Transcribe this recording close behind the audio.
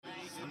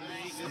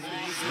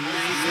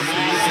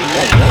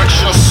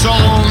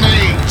soul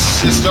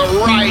needs is the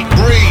right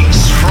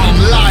breeze from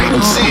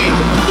Leipzig.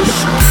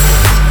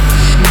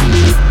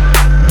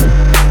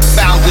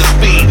 Boundless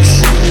Beats,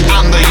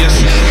 I'm the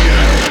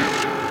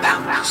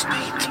Boundless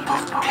Beats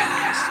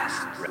Podcast.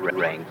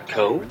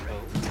 Raincoat?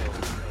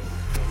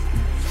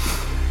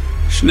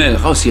 Schnell,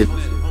 raus hier.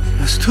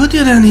 Was tut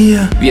ihr denn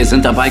hier? Wir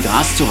sind dabei,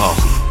 Gras zu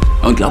rauchen.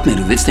 Und glaub mir,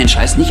 du willst den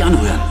Scheiß nicht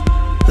anrühren.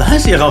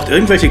 Was? Ihr raucht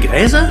irgendwelche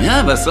Gräser?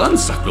 Ja, was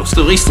sonst? Sag bloß,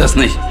 du riechst das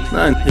nicht.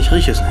 Nein, ich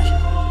rieche es nicht.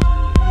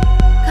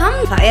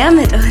 Komm, feier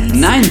mit uns.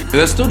 Nein,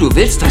 hörst du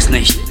willst das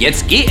nicht.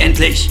 Jetzt geh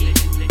endlich.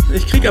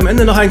 Ich krieg am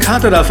Ende noch einen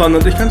Kater davon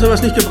und ich kann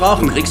sowas nicht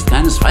gebrauchen. Du kriegst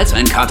keinesfalls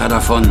einen Kater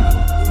davon.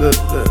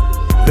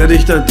 Werde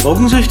ich da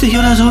drogensüchtig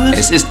oder sowas?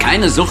 Es ist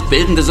keine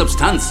suchtbildende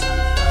Substanz.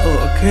 Oh,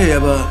 okay,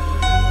 aber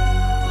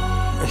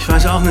ich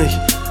weiß auch nicht.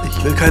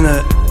 Ich will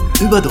keine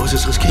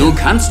Überdosis riskieren. Du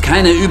kannst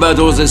keine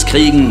Überdosis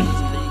kriegen.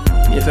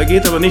 Mir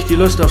vergeht aber nicht die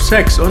Lust auf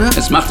Sex, oder?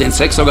 Es macht den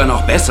Sex sogar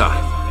noch besser.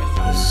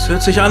 Es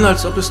hört sich an,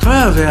 als ob es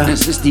teuer wäre.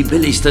 Es ist die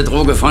billigste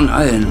Droge von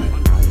allen.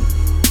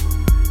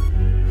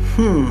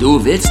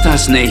 Du willst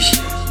das nicht.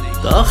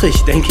 Doch,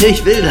 ich denke,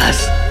 ich will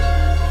das.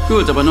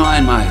 Gut, aber nur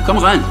einmal. Komm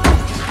rein.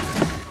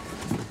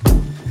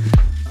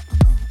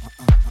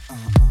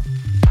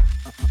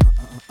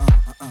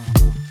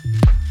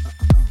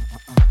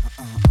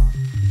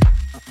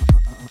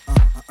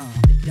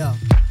 Yo,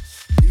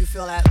 do you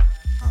feel that?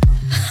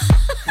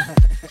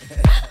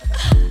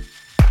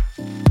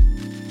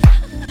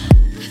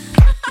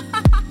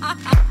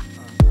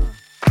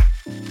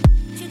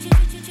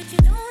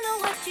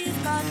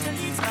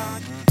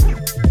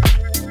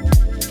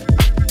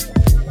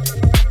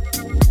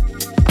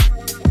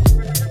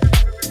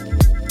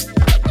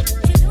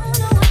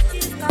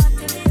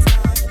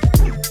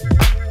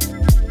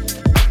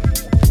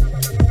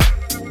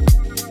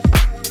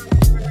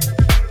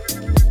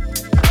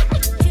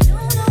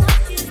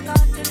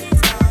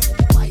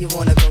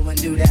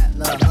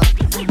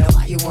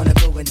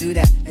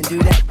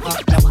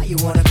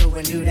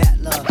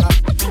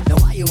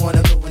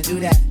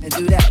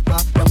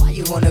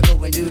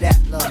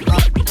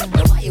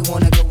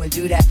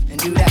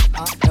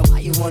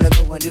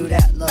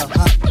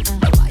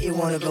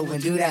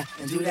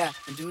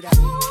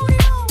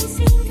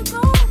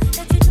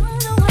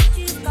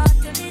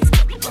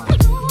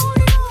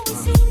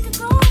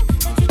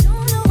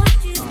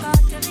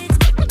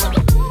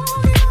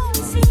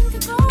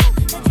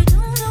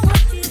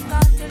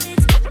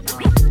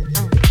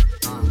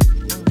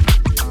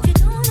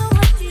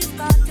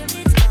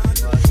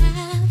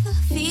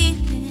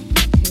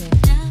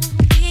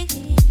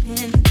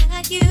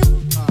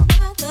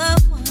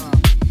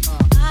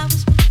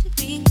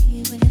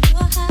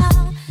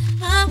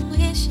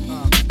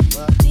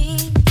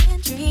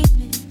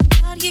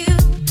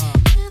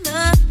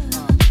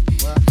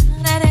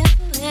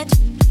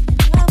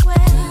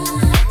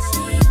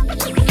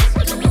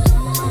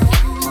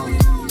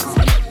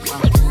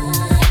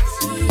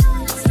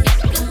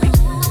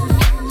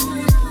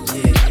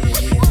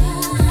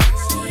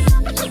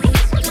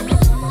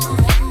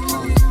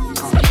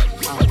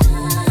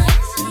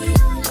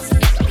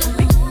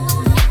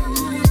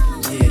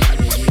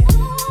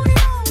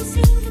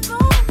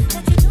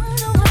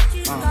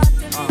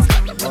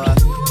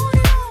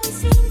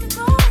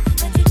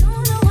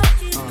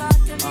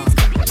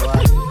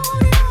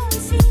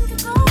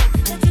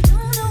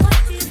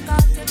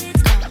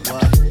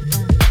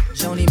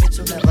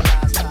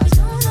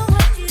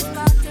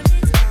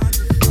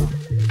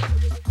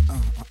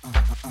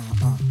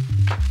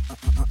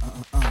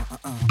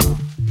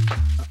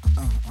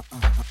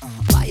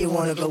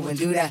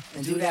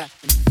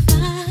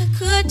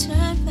 Raincoat?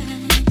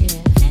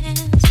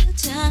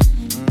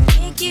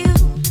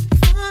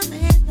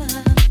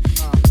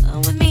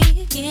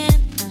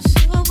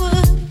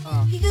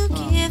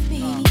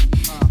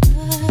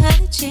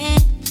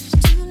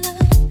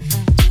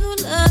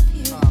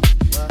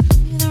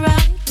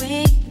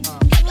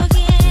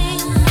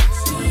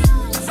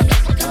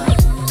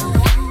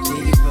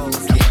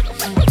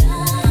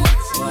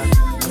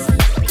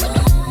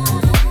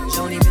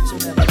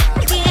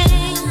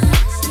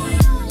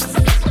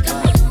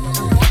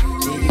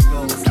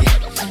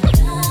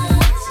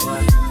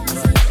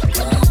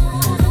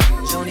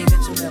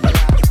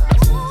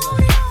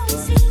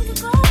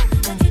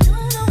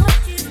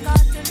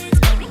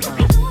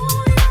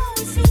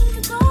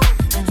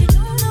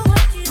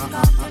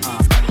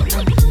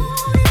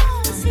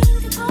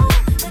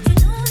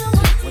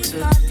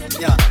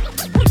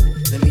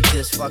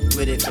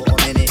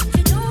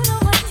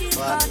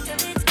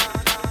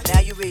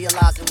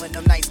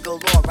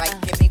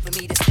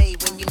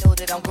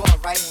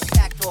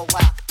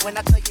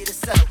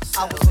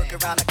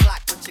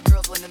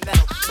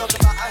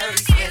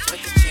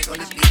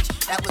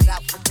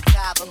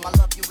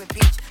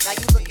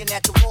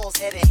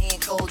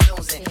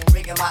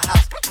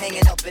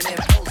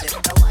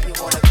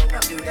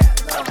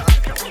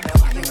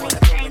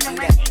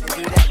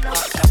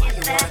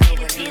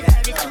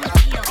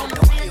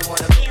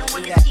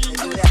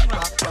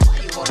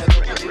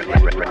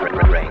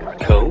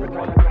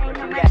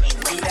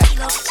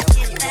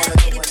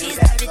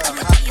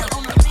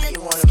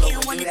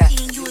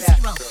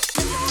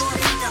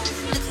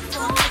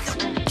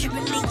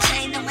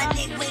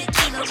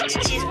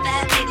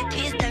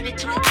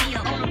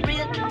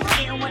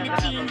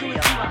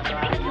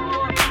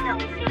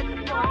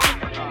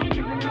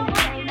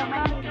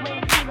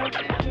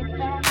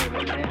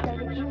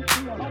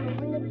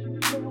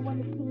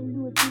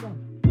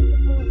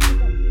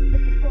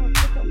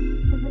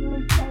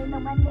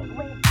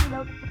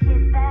 kilo,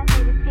 just 5,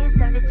 baby, piss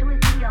 32 is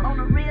zero. On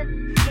a real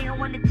scale,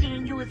 1 to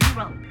 10, you a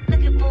 0.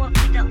 Looking for a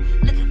freedom,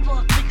 looking for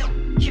a freedom.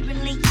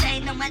 Tripping link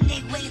chain on my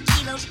neck, weighing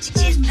kilos,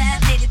 just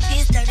 5, baby,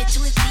 piss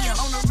 32 is zero.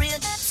 On a real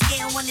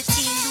scale, 1 to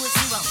 10, you a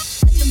 0.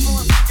 Looking for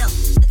a freedom,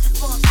 looking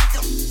for a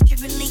freedom.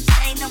 Tripping link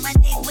chain on my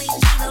neck, weighing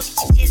kilos,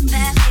 just 5,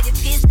 baby,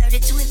 piss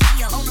 32 is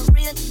zero. On a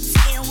real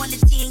scale, 1 to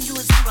 10, you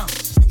a 0.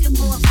 Looking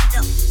for a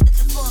freedom,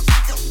 looking for a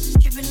freedom.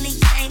 Tripping link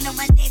chain on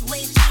my neck,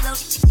 weighing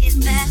kilos, just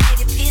 5,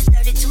 baby, piss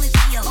 32 is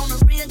zero. On a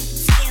real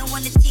scale,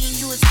 1 to 10,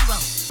 you a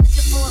 0.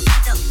 Looking for a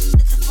freedom,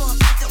 looking for a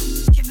freedom.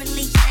 Tripping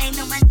link chain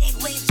on my neck,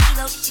 weighing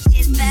kilos,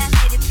 just 5,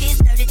 baby, piss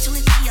 32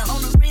 is zero.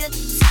 On a real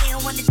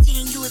scale, 1 to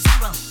 10, you a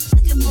 0.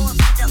 Looking for a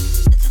freedom,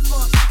 looking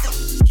for a freedom.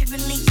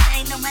 Tripping link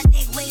chain on my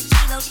neck, weighing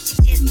kilos,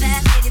 just 5,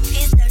 baby,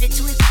 piss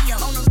 32 is zero.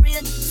 On a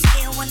real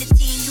scale, 1 to 10,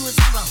 you a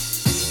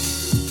 0.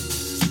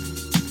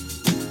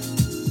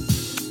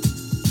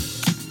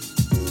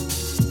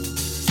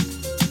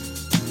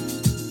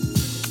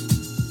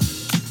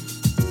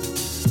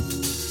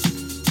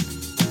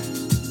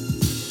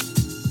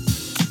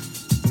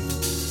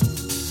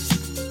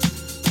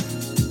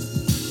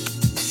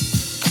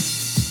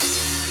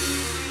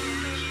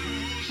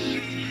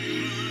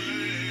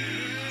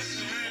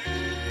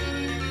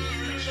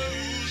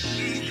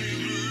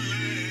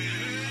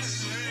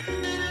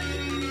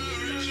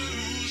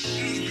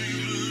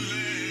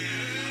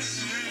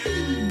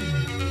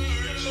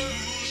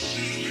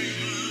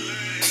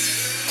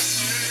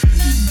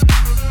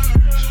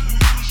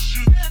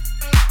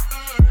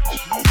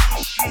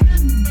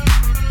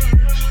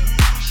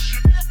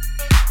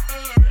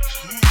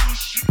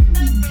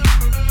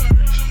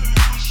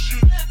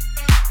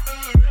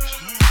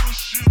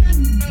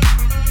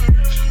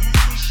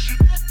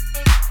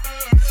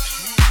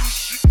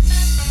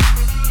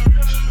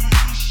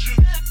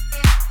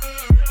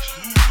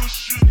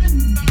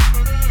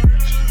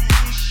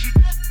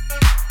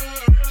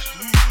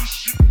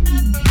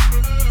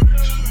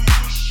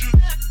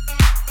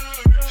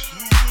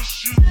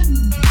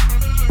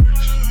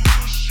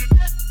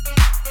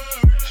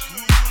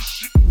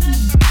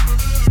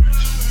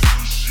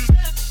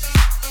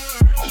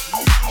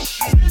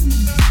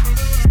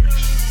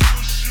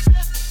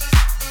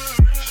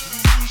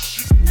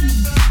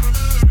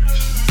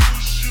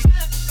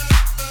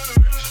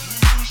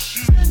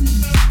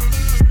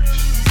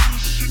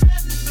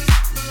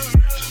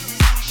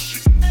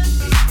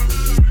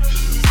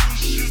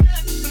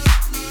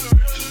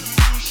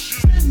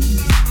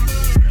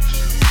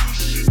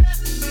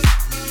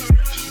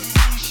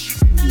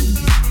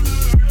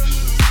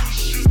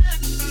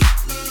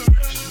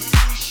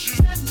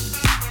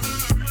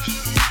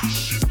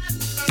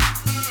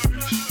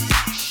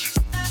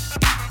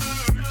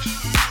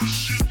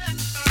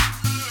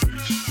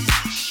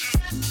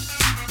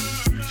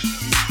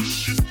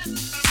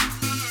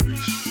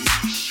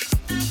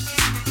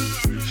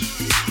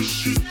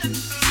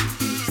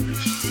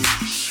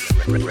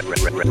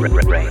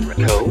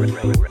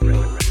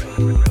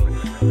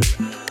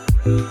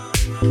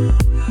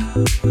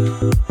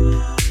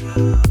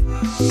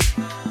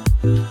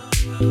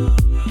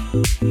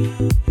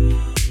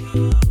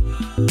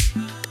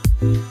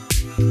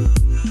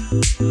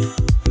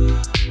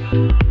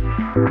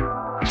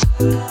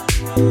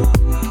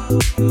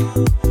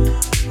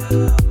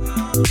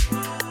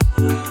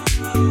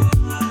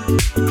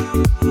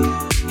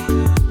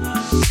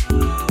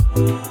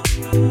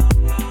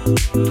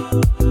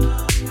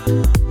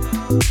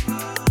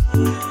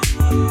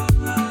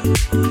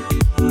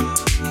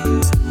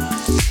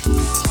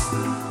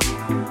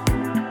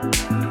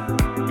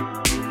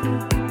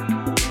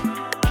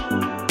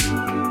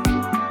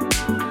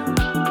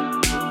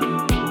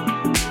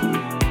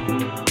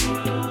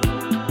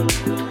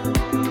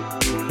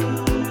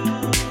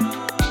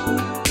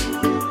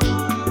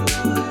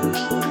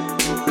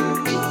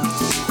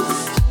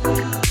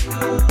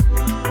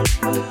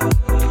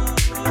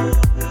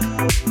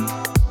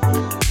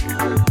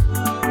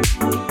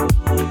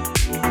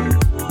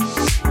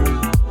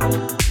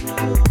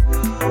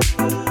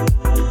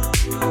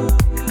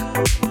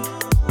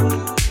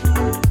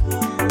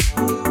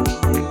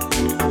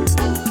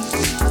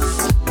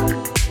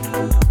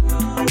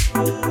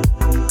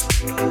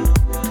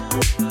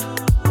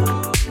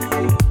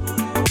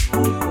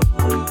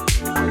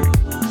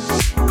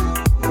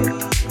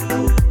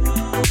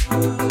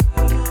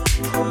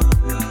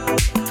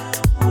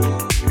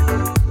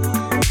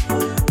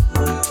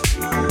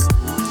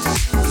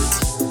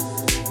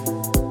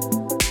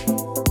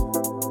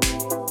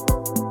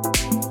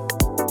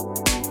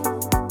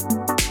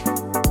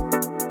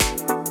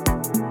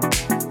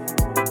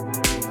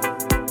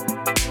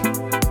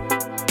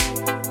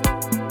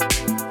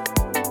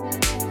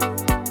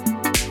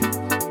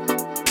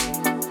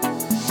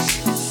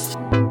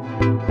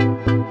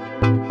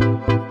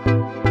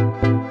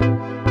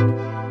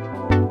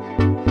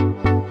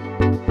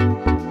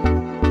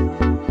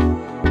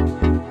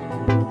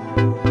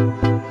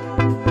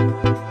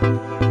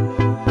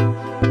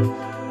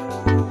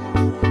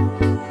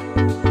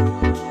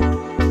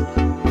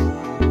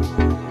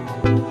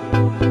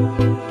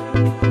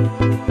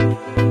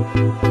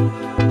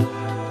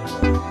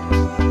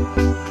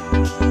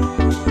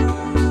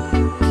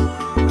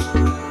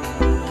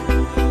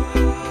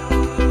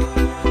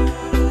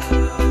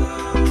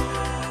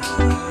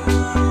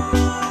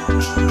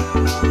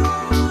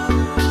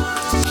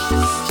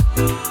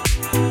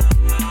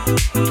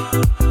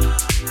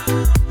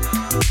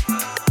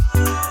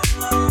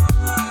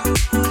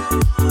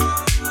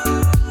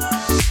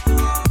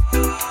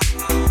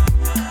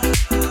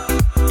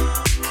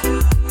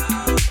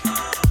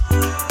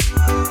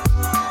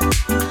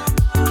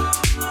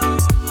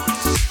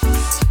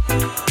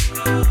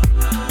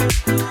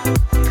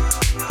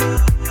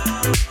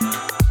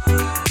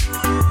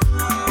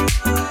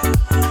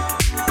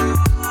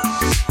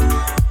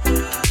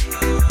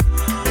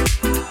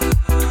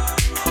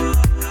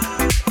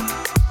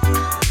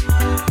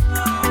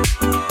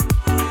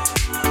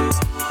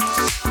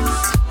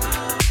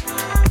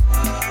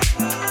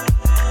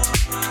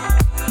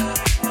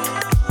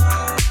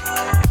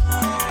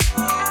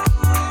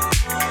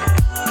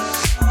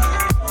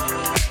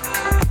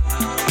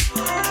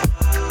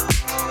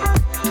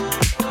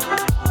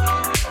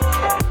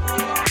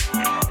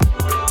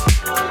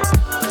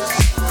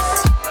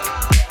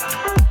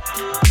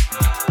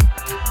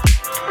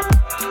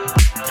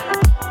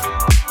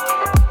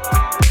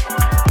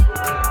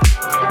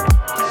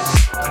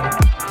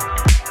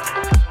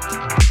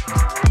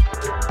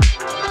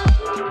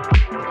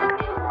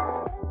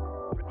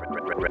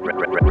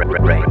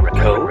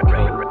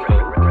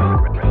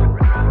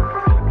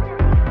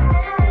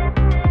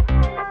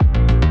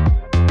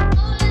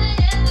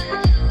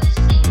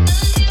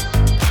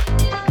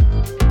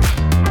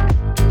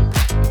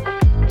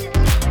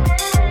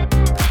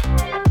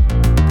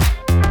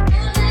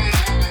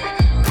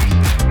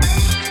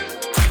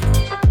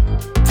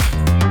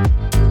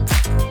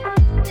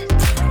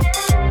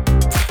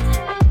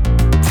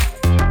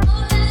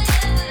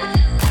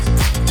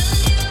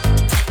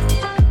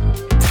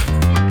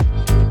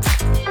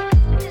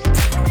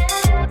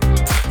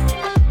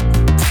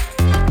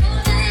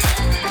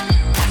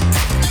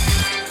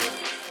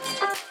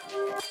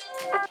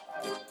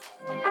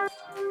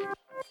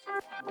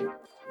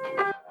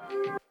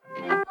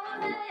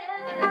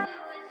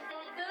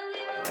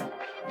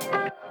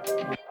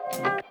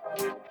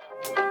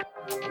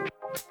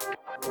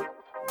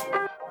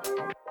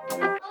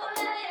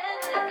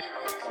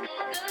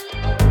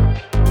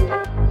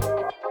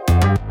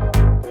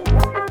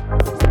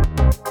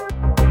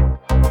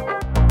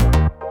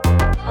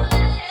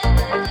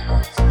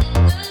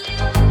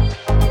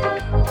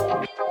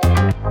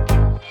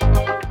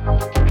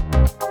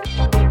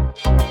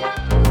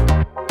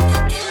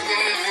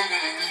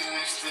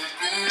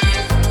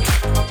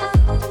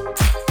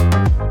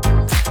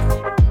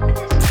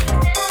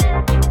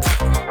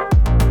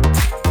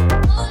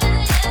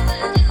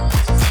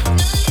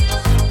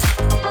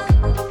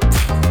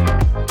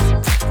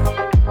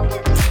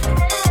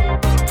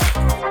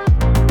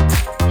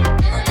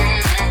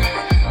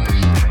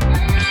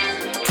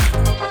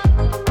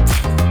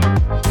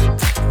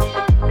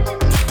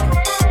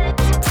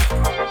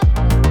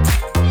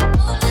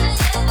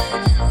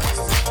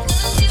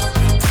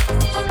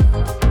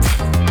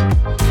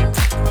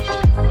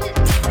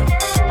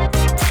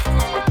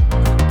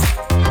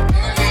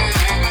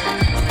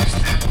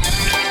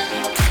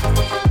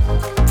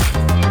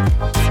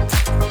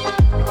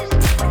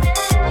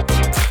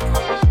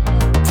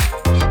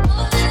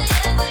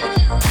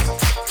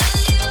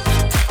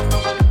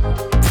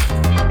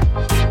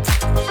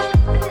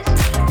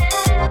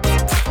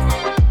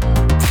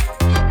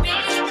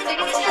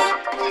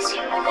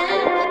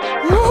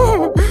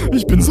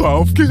 Ich bin so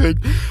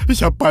aufgeregt.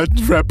 Ich hab bald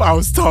einen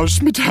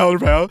Rap-Austausch mit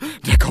Hellrell.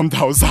 Der kommt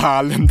aus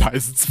Harlem, da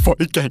ist es voll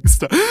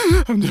Gangster.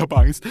 Und ich hab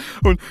Angst.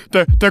 Und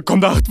der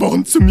kommt 8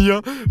 Wochen zu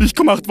mir. Ich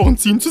komm 8 Wochen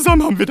zu ihm.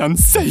 Zusammen haben wir dann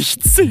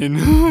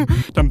 16.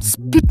 Dann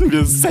spitten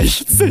wir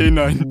 16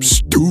 im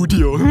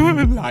Studio.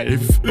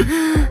 Live.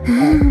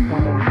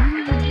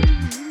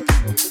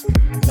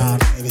 Nah,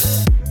 baby.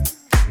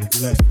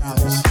 Look,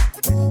 fellas.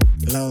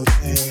 Low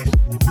day.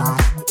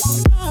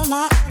 All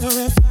my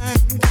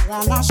everything.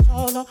 Around my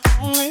shoulder,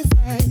 only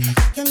thing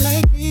can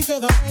make me feel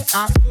the way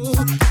I do.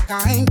 Like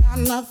I ain't got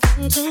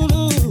nothing to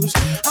lose.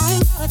 I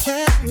ain't gotta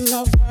care in the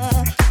world.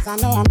 'Cause I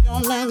know I'm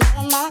your man,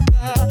 you're my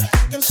girl. You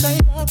can say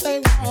what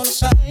they wanna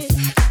say.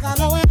 'Cause I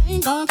know it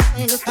ain't gonna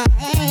change a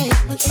thing.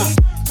 But you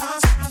my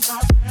signs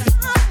are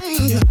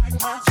mine. You like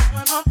my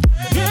signs are mine.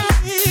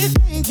 Yeah, it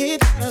can't get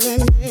better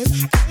than this.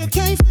 It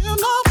can't feel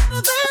no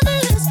better than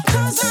this.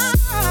 'Cause I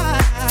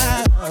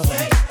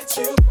can't let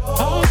you go.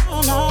 Oh, no,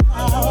 no,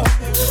 no.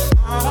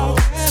 I don't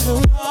care who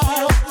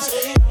knows.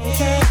 Don't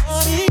care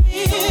what it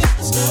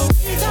is.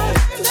 You don't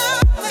know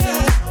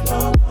that.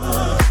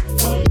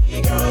 For me,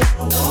 girl,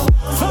 you're the one.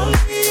 For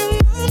me,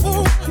 you're the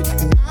one.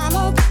 And I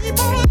know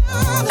people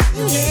love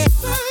you. Yeah.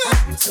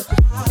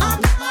 I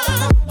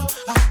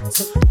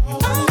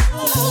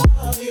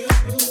love you.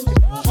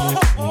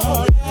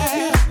 Oh,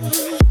 yeah.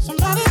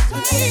 Somebody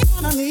say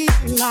what I need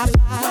in my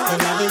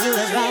life. Loving you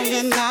is wrong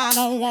and I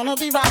don't wanna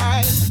be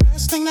right.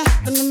 Best thing that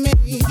happened to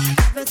me.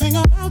 Everything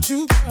about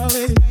you, girl,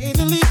 is made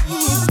to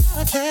leave.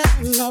 I care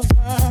in the world.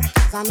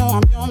 'Cause I know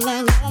I'm your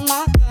man, you're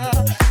my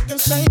girl. You can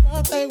say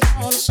what they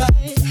wanna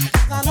say.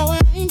 'Cause I know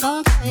it ain't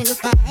gonna change a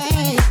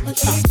thing.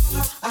 But you,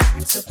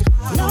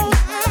 no,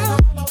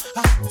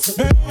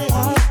 baby, I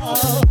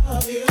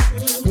love you.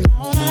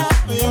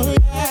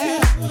 Yeah.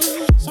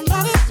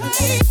 Somebody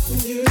say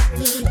you, you.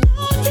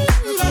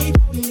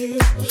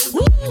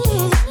 Ooh, baby,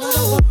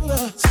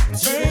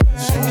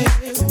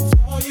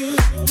 for you.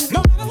 No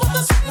matter what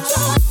the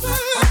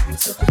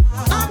situation, I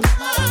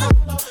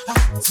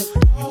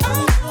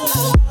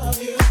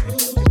love you.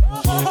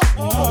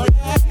 Oh,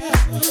 yeah.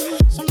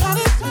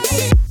 Somebody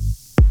say.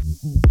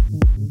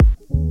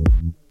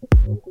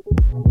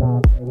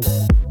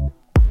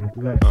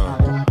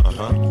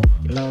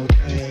 Low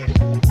day,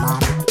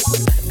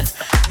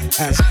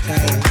 SK.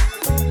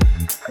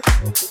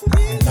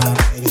 Nah,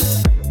 baby.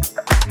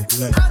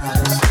 Look,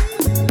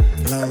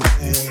 low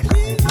day,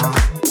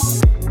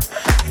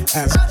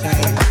 SK.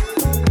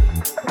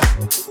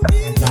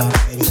 Nah,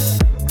 baby.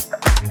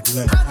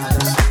 Look,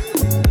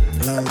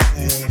 low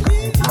day,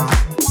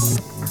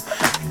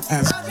 SK.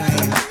 Nah,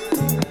 baby.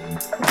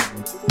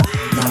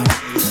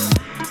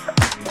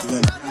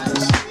 Look,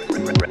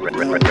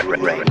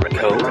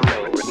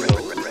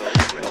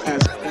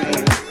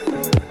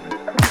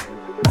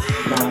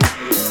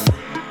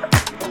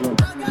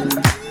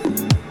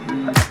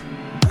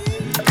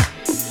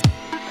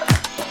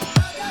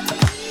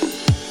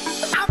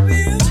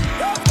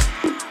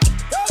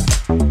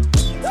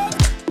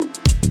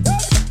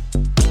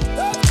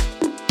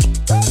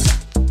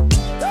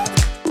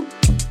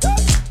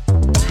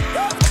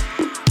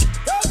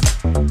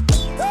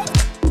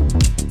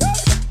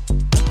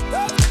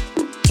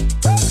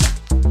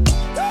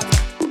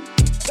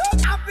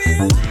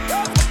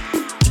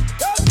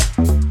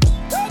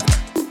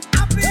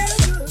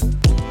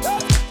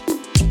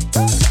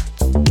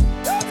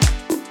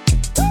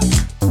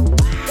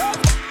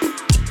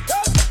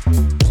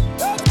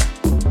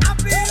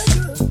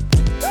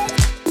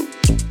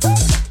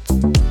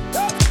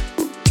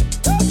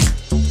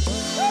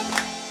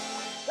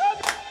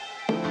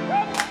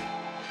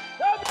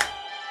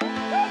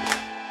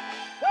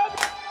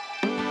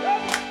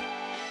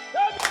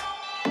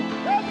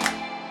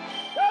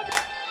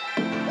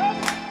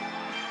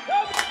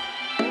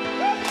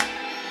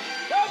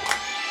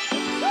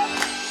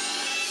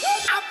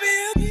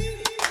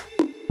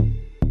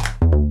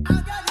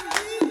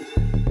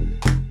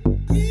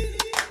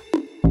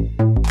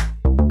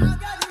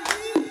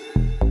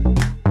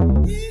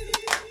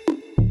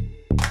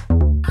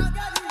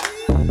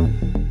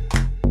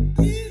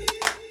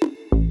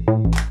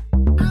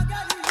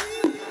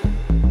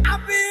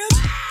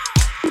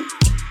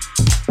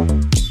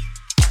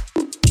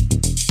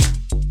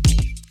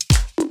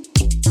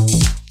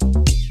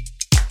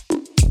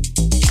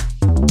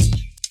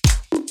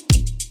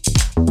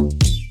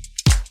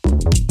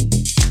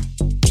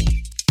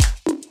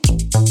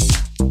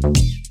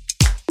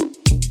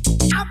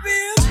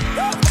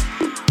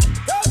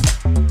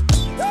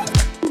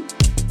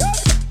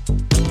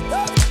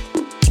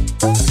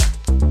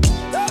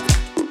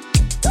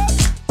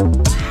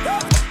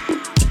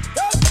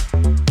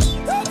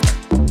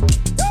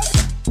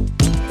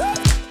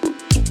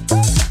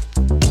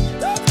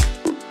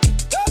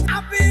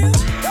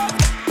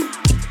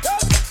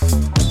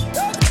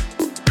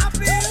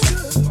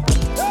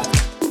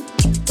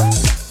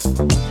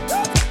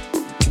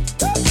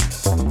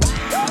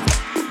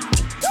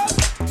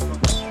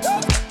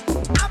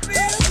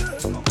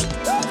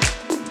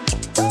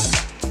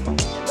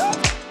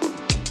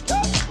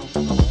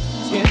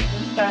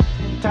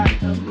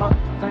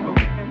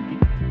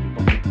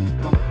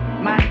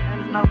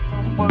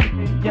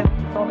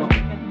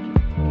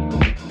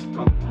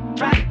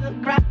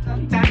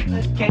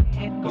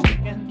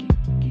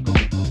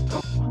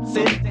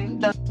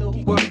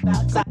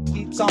 outside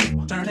keeps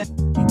on turning.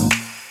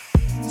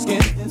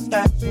 Skin is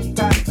scratchy,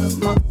 got the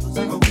muscles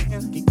and go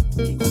keep.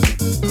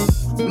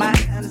 My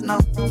hand is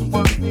not from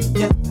working,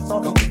 yet it's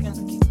all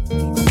going.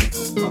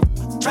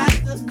 Try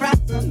to crack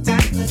the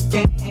time that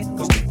can't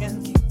go again.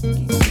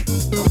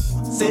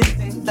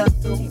 Sitting does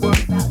the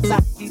work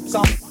outside keeps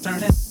on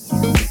turning.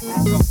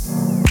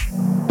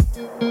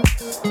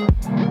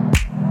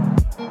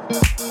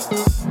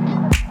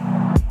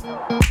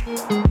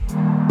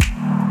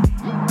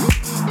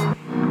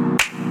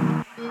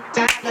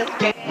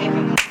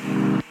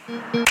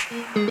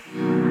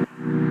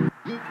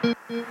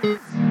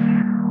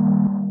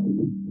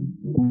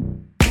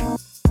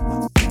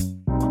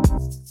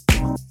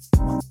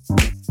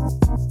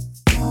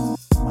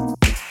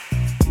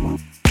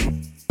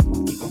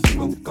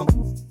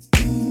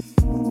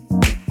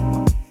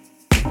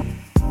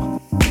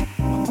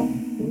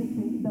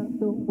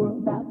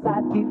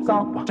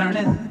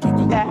 Turning,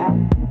 yeah.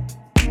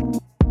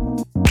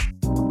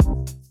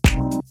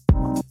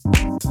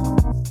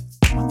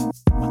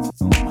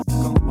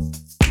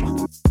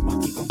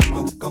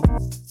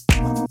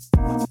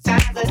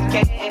 Time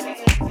again.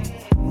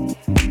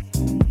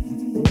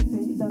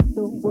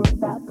 The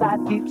world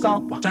outside keeps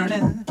on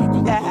turning,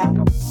 yeah.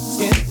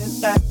 Skin is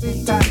scratchy,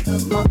 got the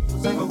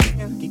muscles and go.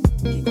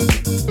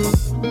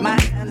 My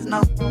hand is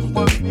not from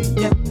working,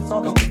 yet it's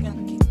all going.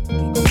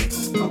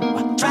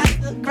 Try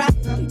to crack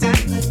the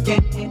time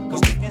again, go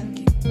again.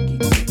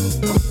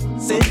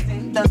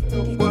 Sitting does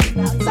the work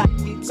outside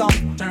keeps on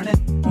turning.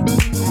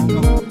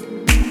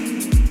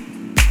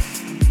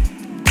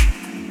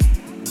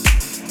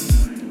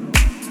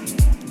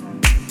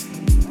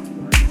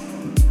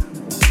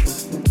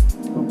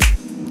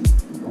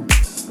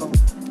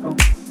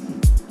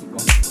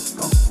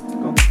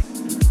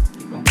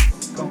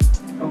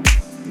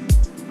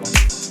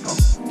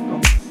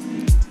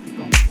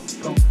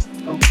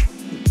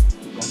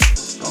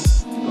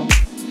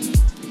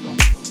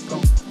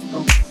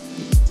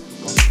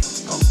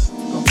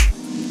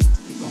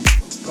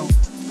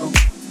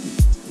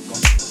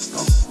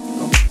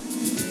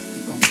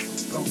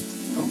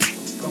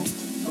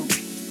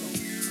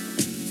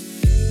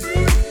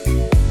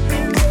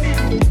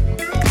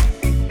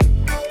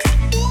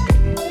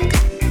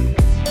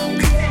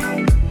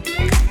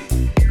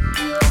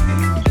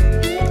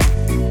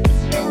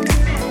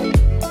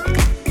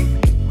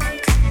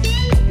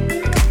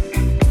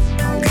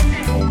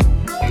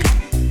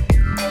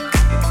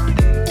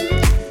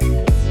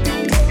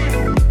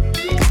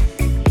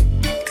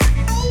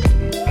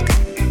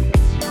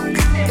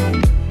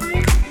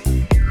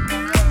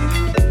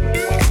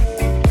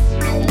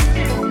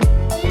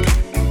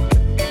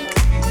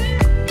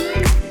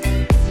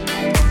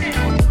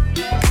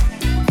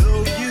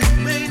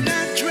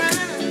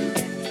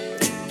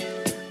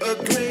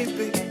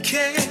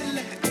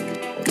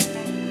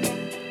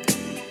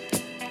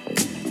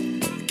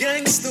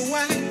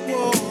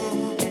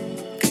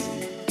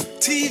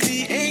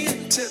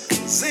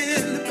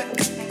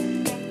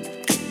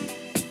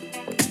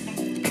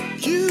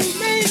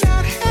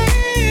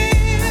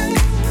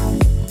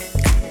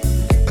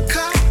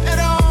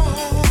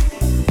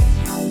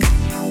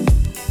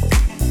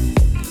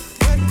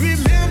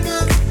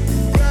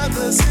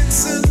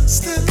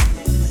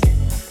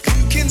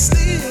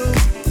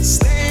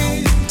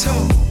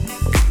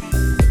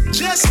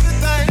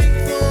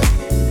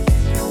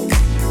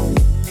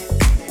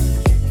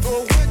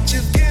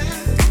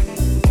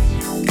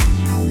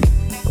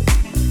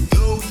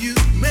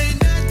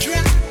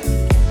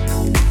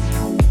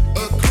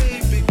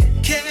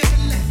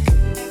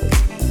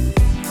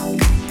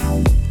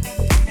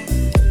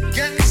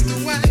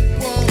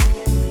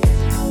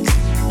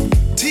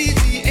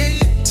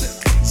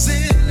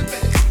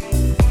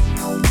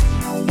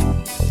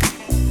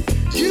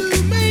 You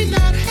may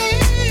not have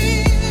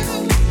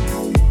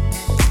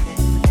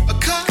a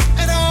car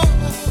at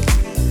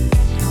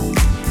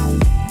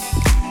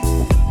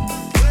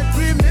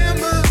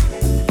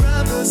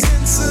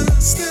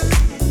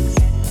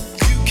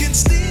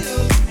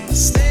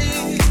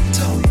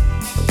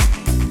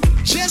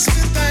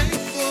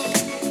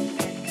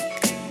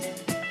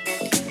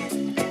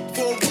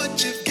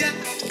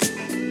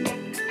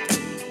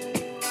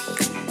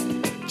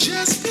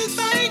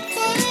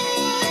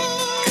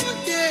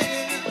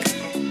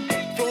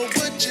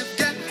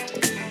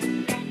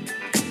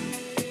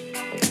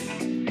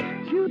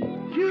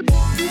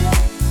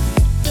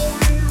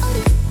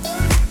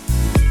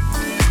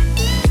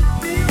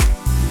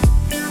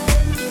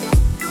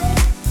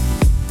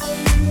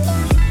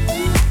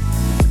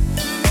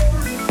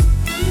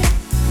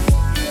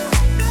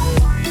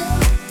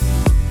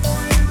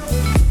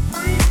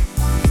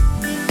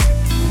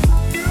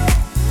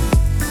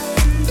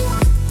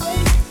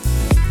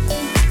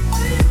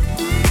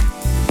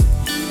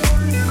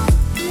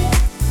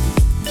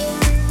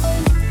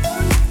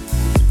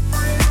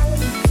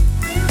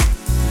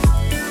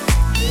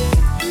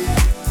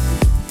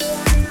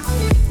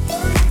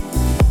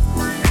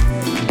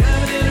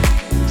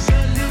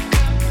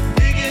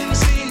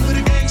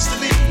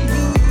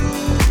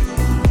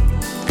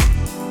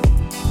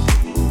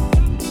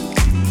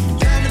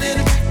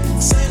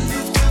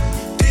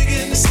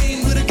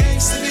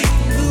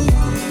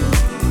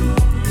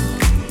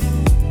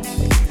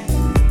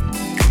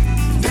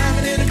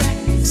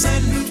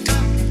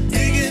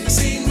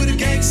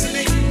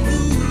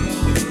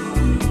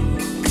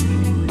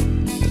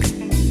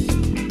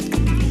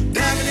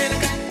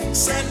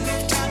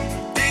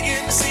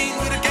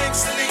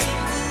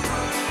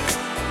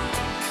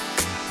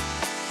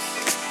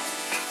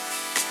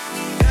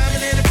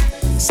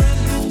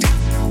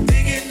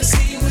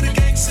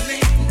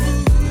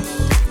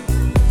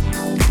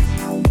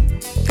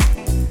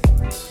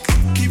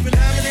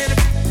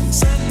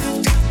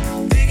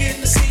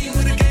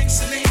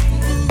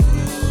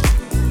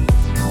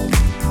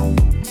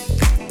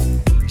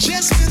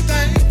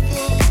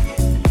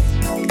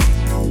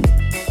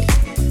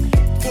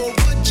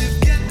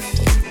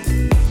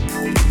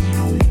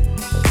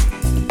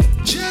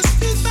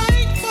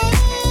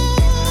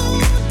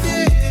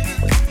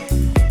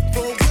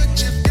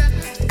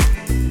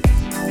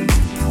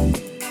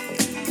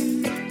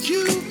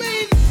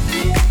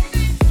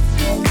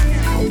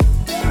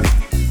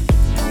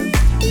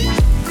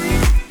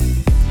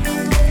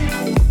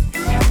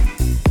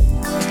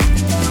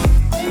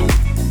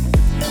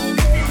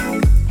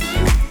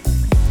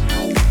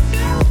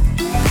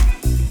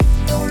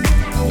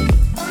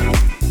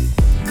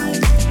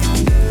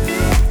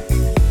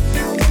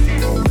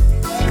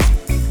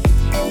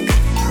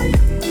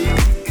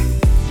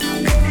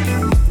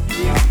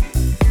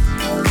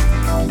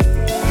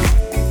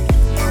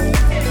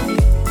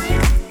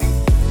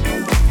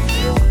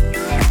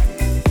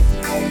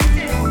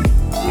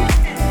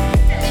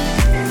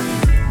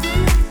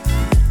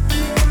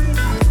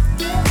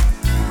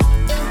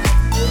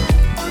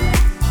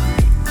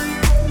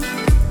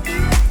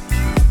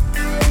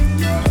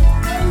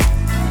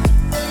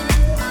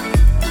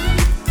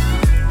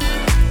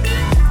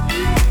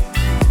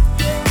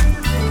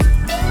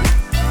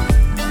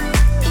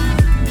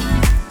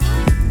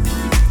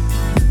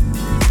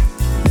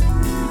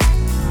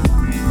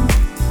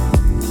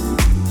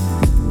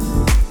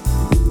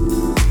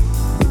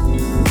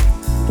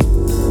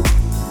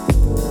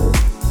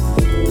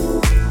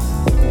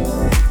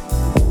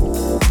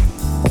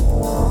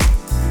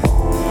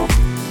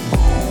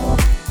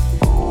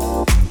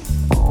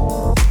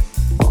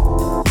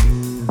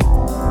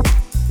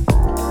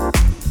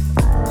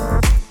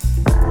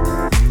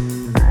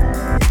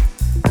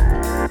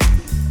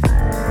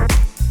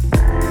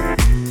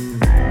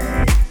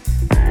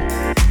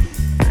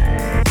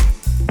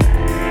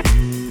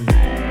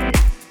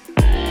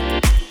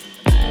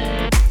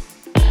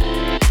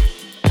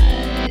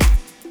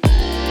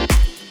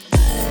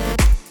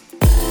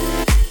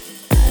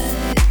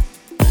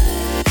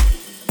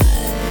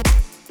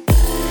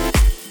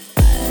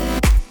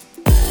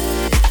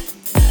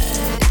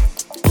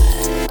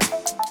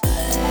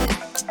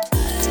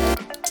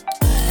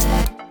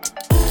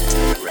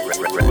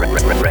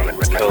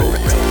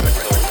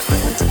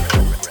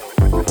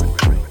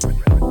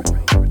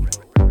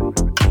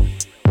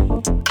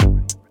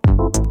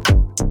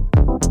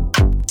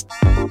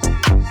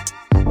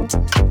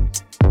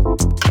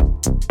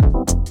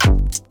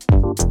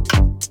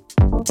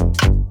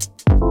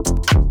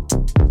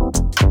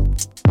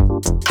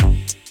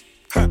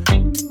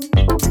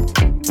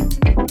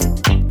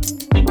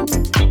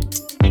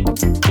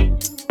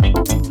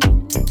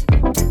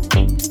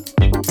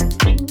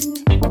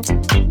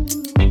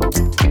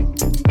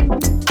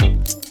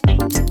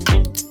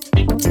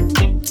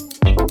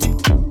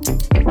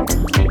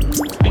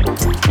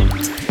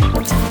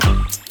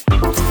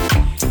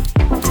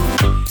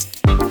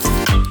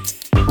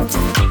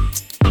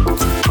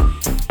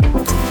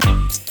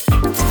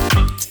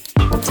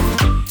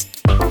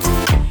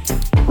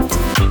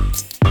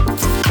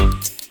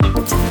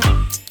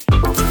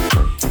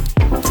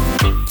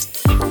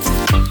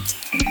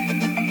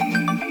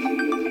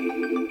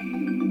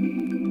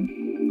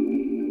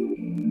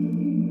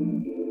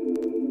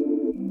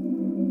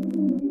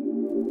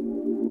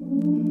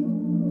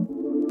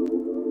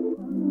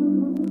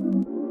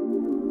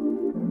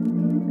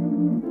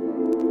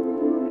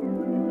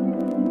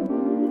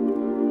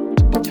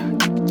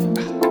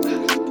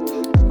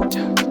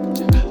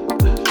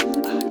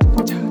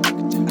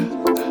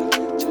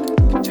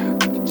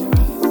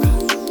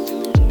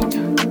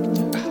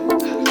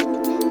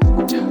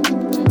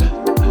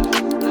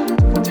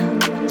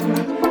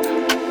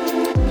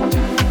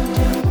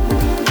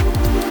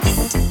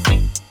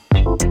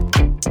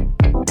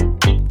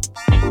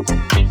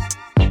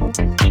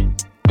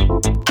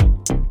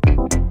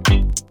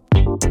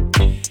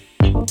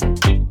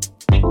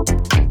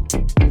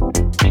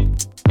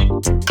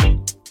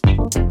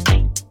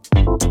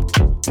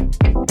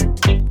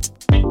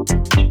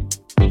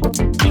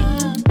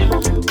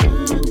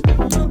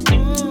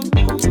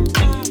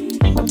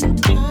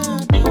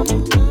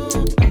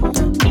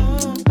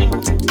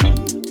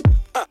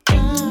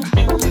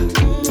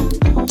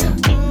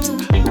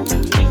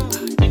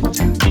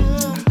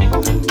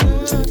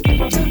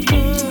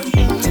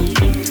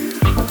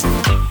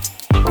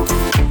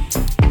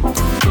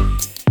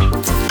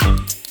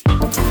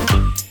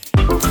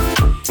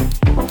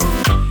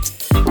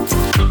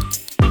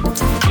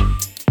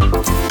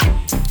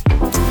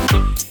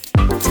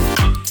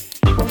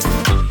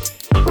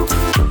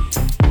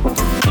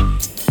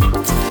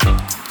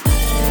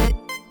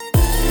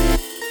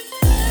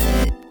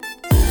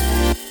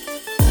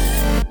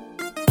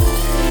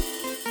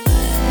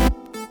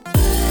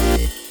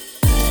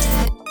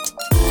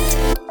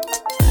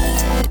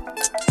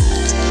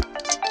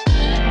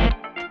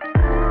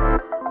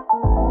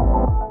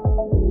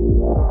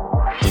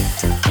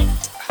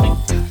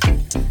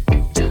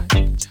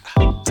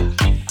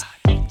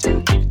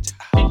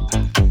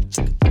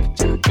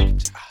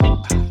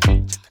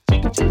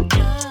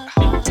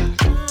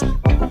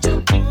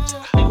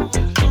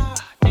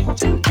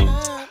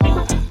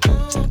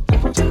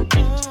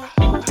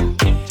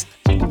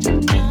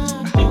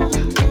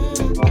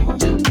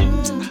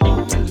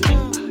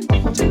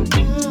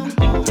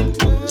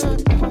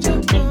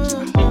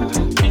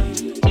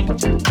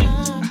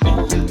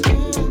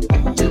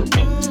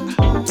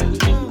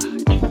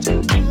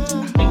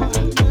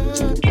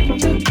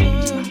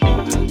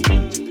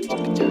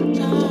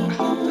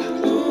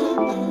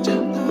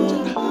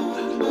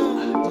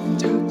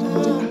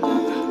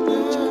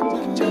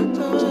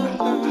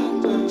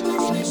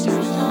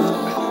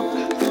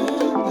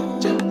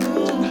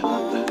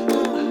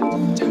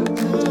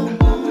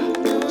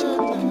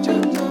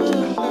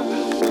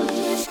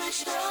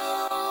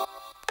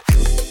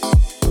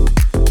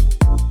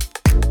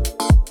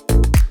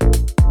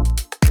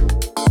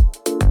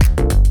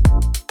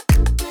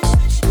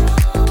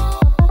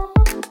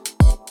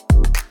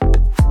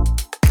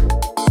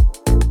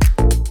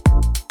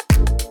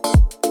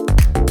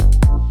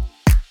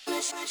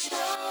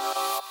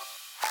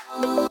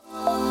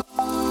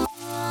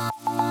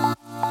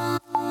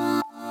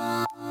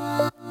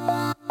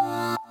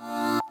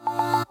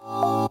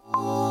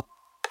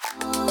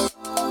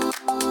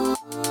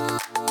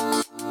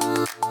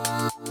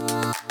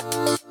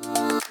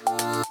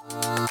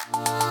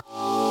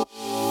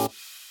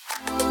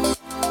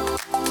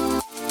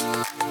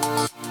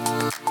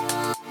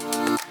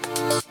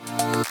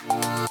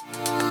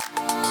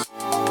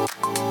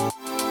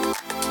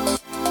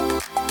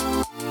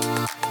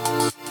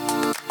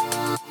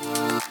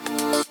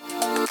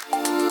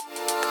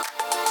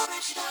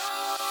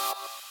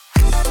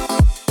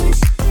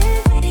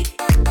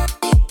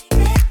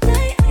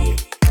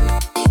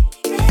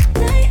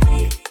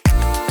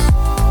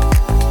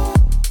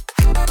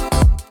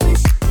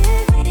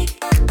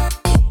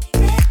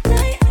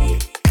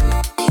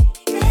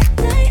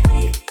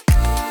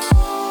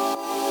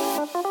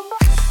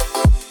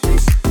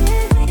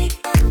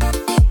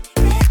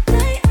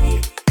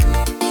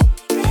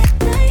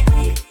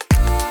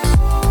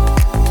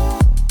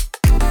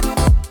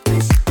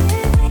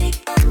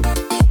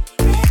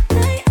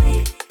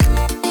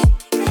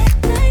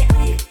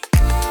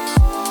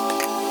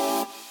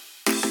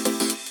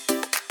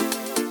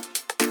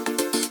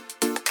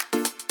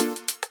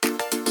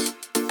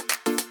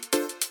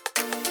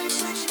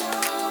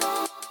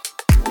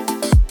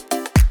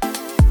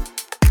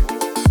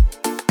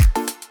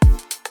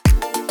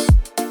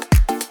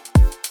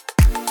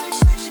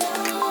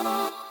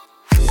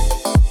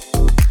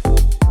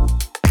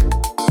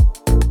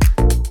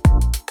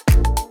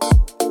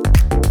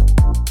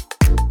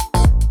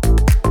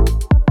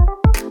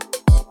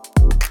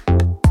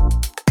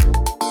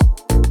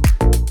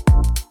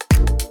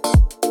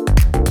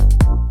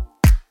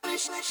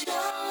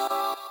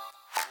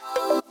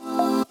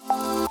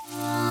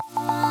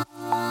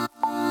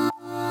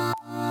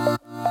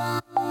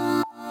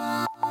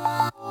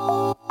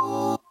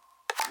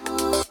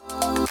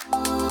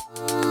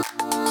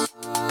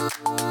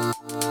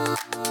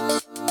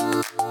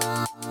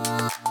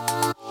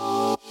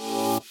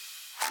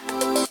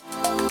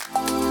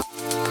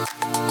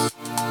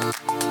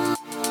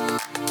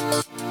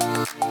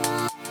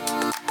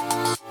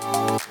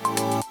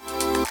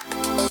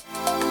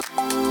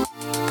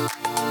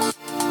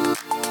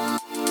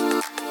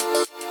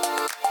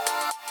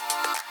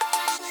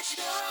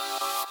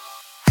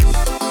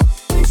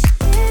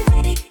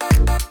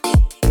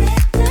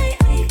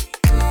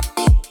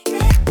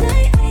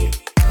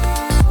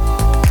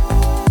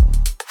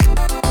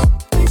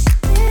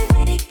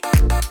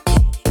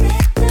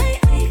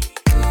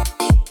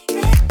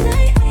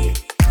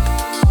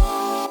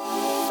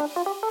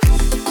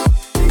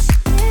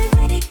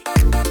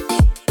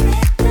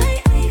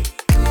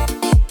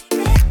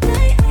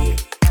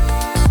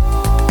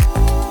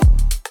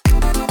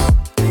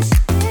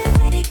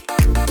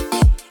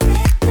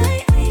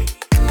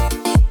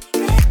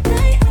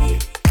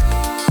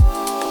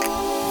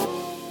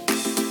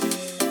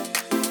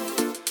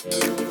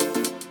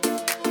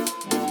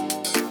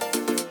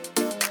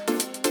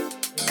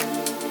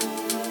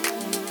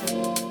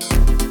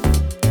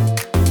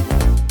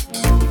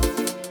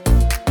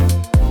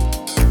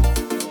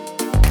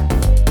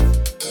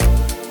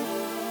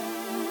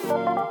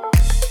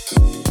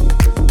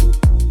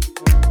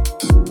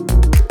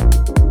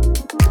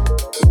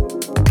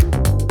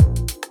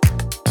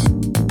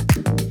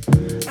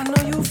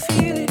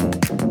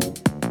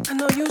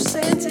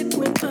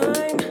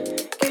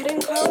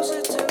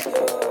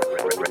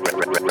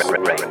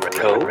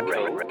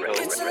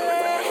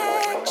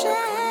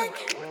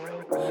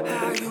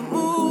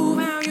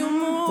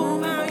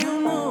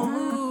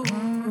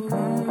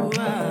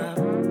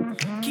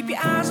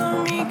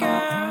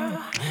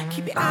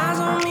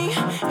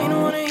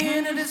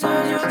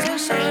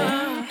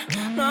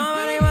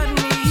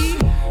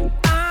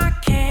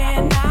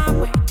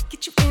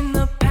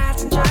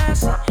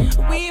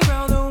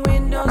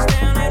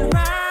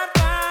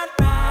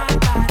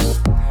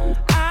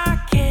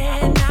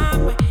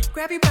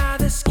grab you by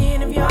the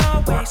skin of your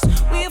waist.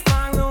 We'll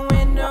find the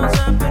windows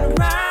up and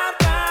ride.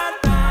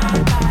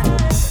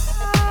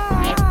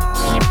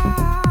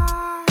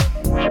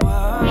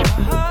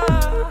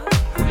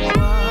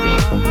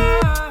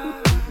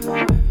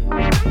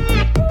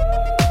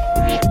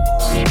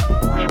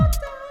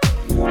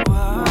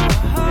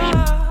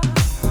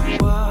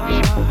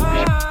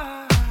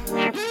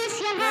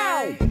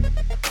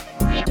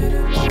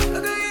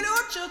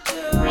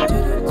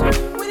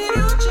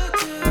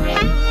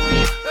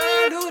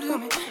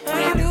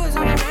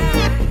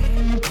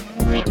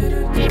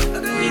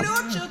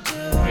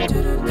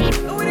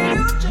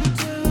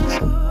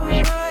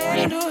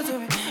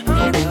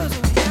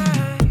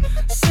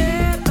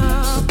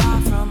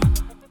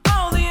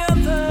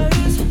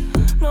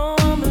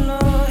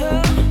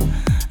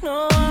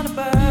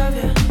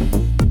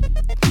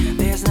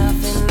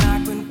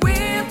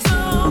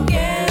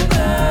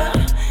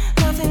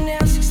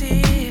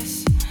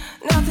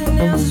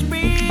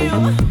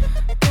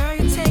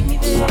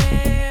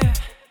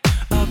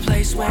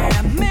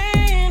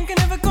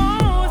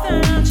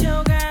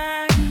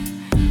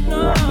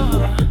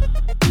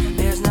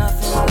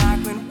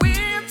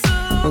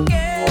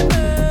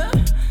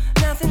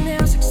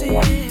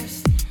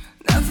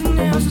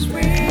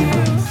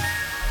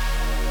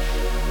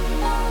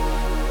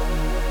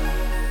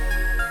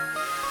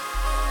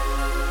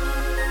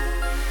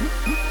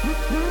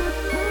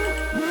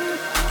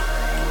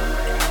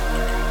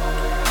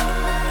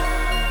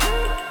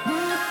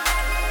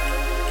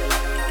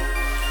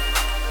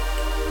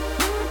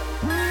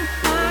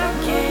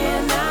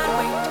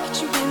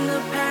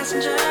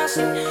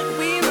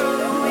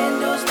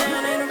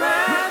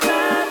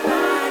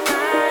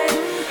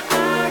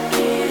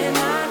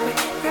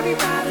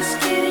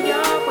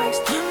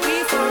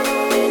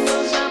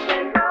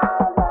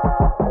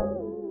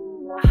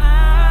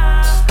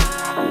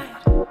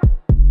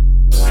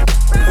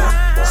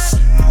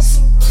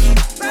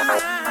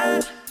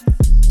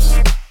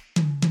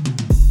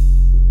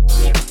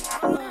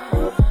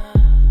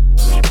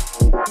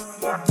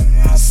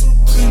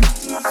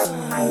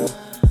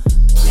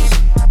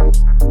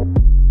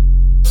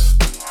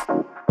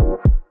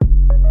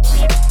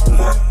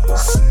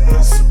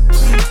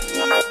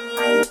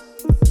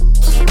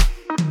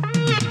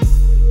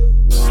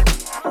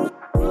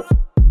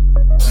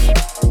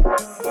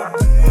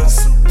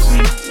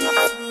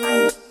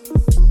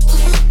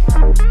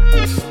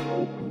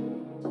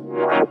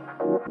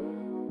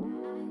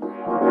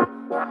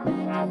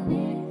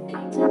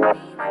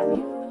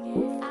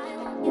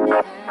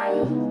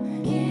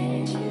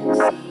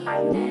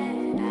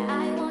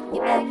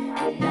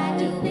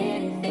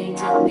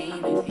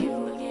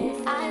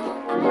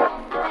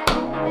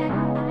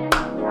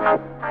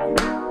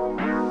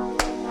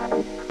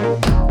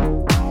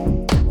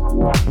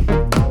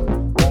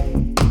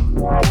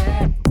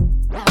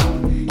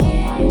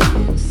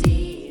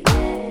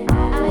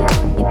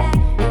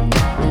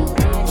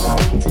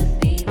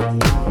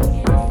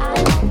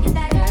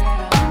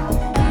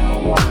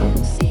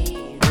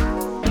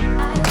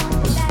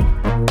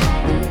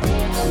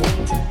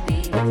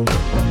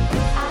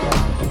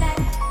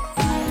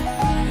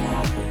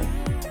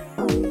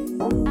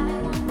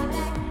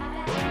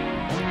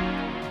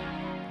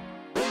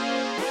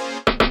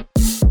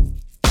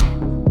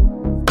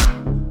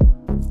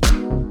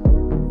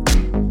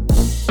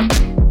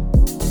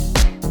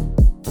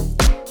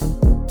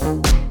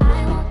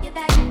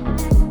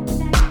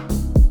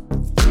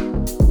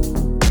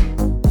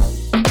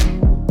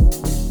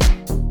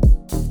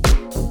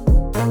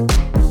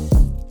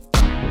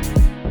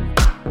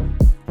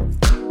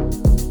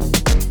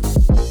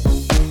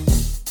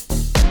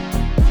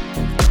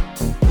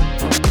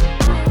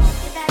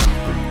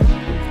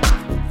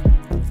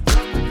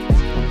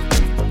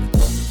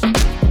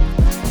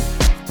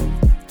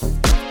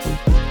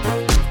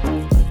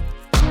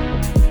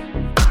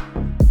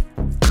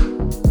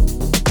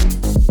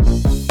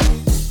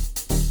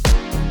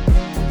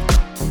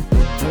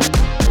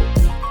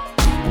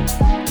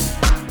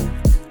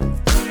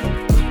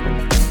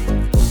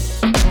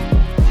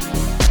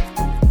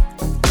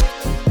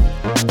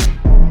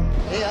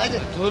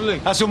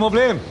 Hast du ein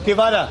Problem? Geh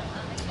weiter.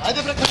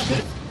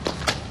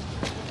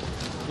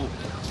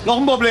 Noch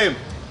ein Problem.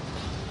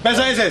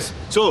 Besser ist es.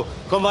 So,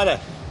 komm weiter.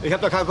 Ich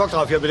hab da keinen Bock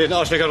drauf, hier mit den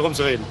Arschleckern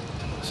rumzureden.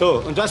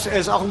 So, und das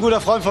ist auch ein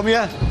guter Freund von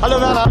mir. Hallo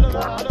Werner. Hallo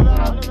Werner. Hallo Werner.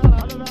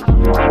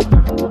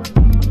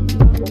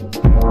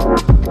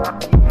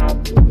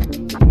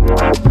 Hallo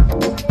Werner.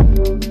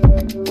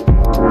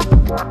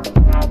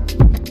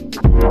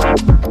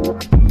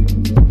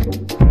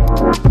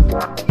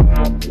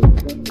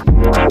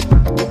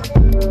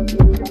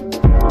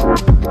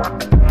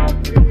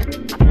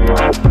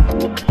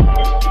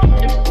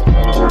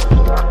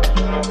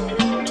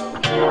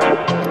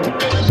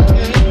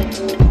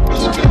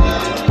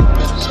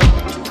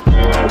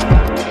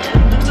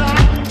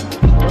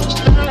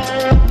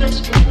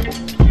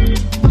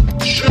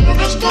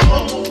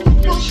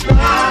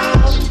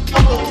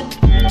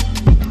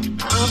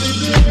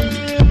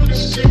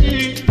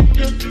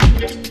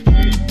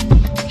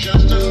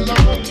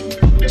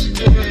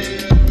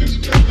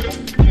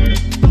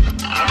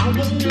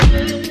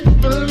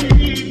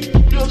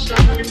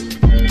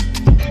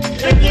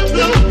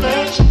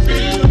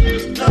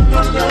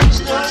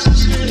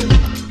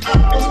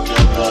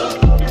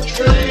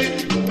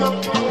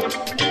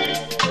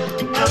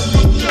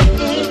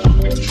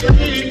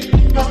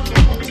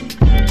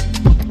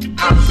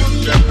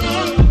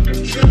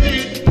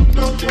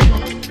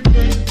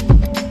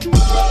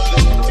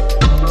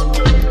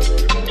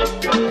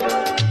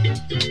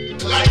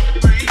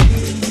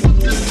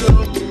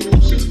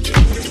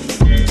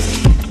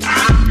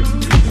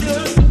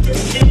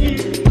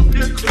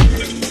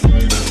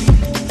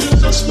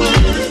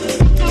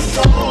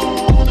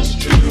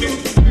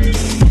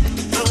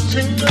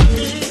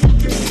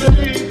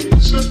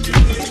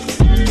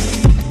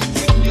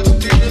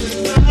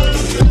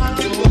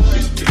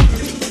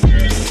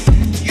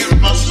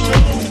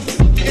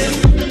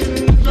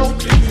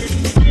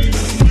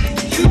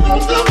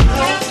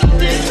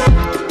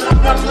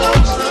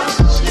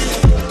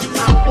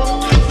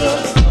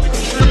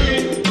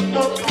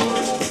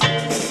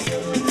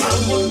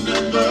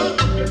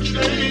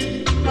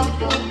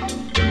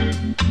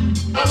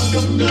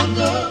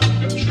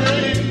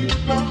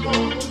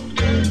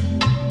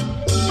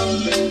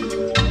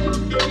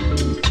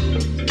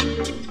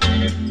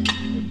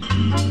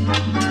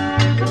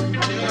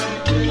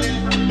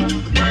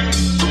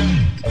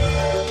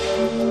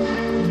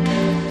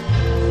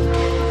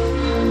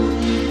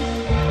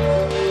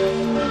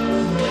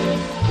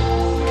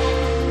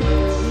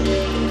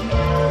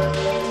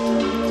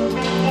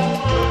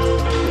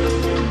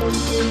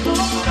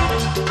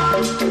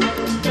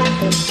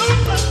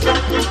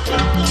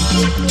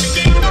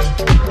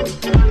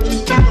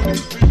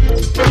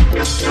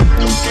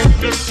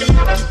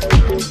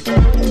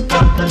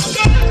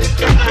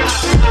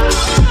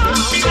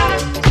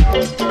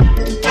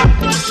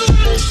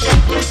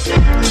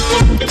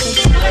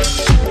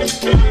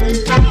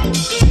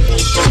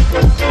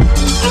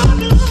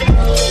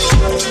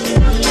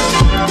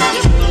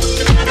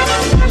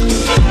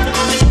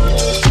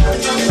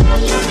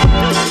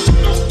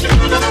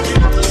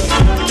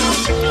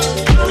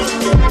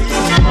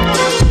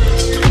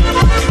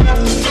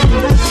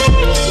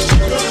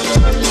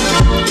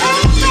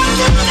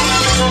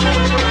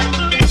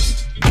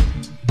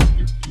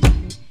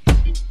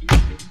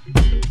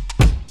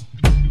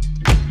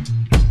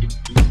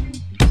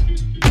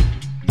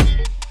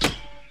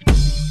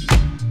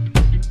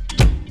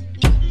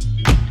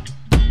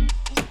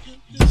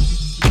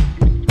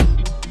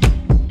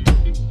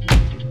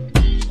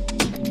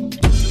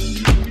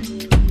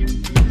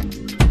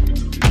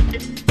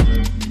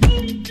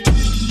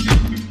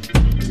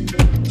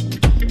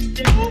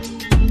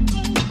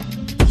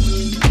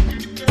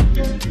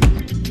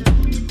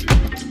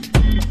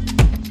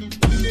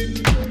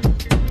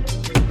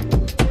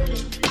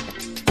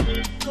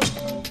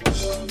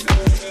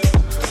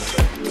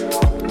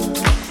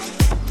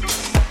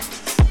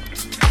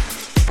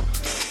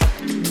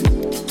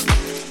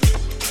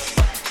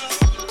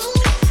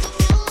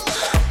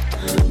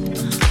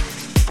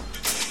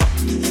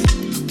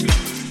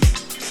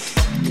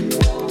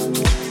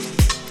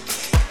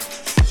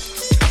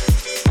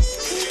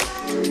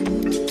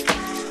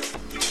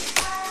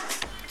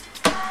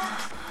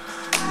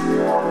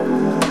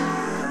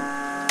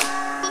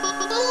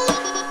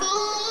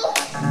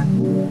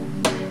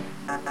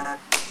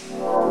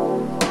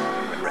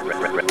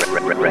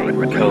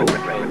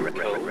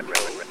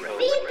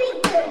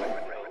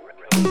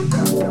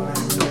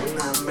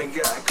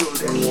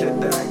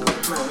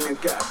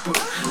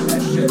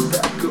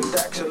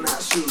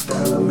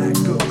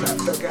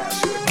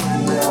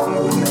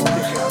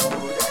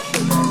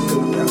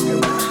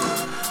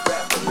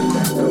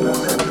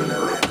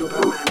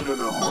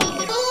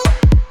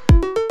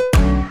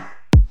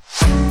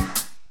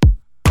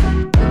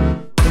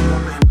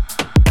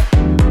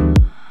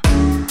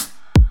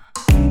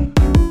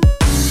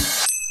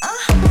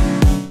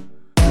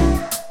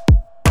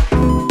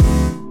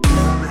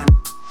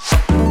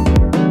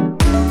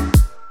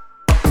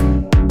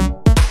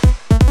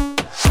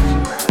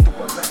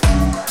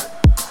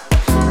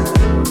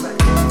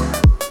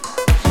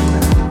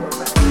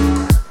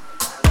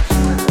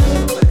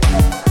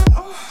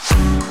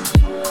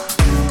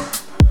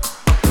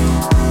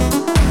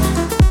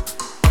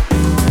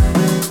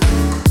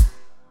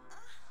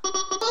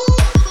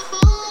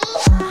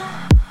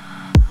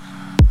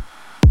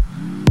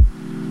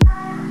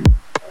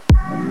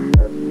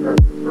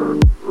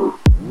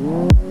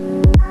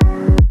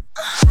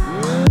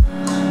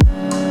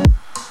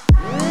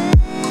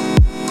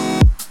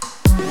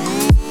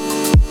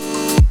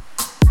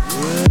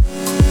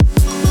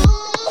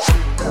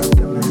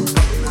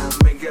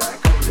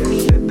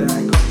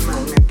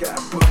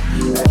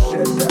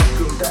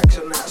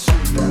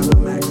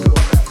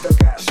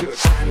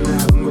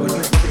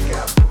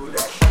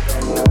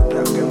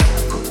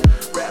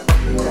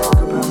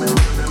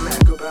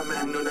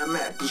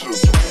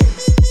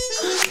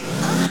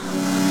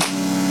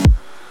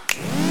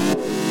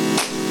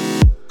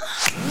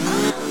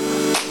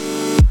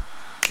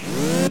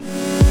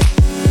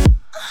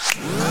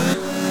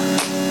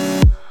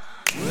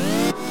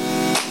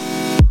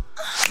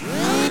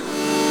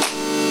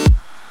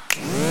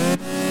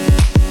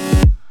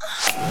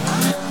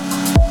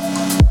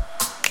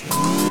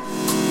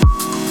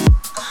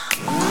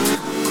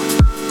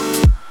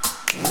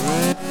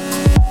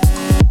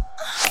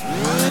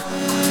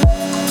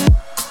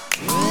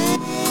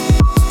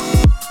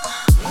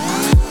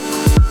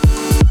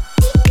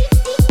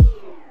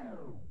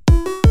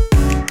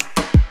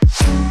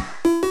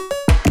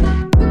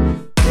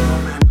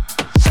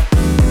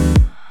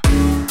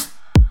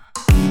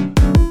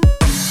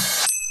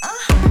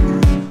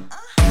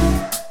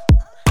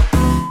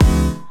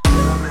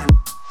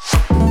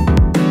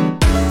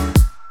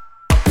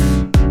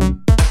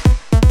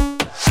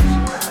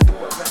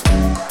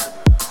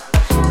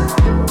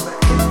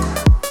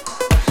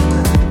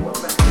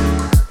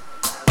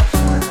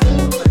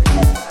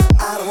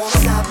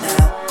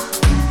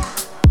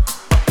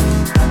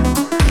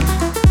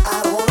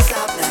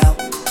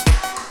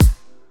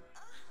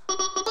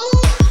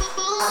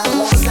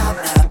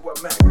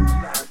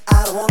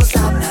 don't wanna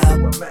stop now.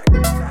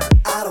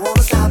 I don't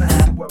wanna stop now.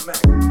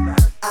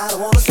 I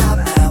don't wanna stop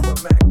now.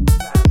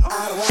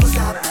 I don't wanna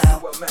stop now.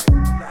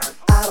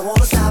 I don't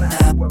wanna stop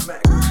now. I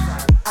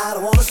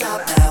don't wanna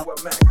stop now.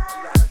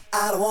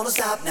 I don't wanna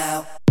stop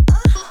now.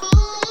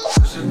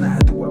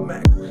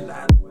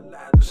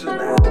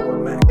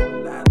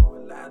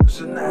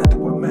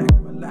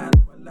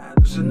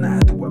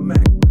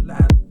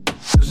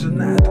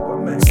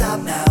 Stop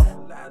now.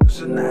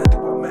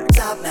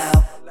 Stop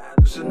now.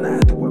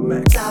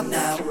 Stop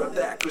now.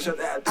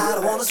 I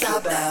don't wanna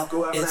stop now.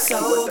 It's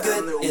so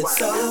good, it's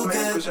so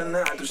good.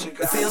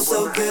 It feels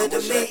so good to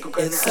me.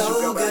 It's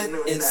so good,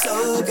 it's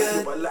so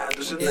good.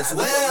 It's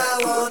where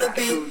I wanna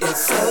be.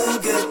 It's so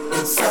good,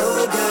 it's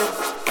so good.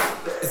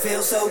 It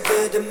feels so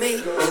good to me.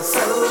 It's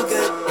so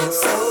good,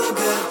 it's so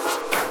good.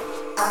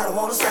 I don't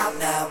wanna stop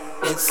now.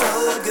 It's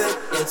so good,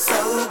 it's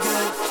so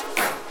good.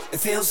 It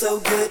feels so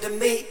good to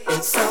me.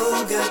 It's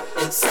so good,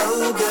 it's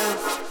so good.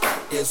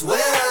 It's where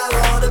I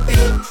wanna be.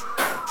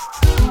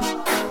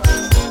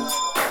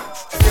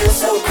 It feels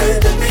so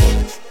good to me.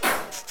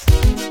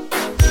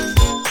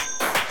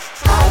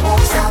 I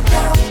won't stop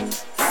now.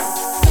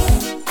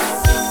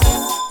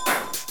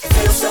 It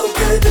feels so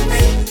good to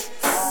me.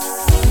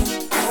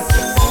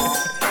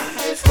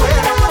 It's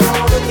where I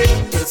wanna be.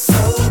 It's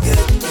so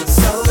good, it's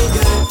so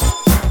good.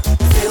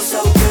 It feels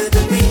so good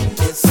to me.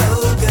 It's so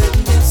good,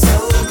 it's so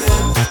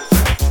good.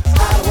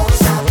 I don't wanna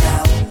stop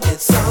now.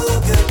 It's so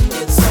good,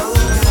 it's so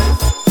good.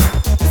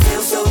 It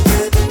feels so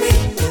good to me.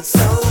 It's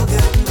so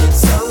good, it's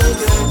so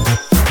good.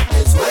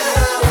 It's where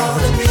I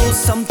wanna be.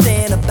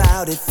 Something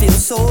about it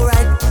feels so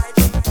right.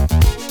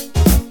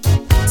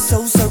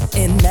 So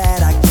certain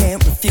that I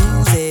can't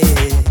refuse it.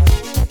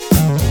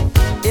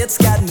 It's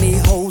got me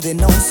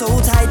holding on so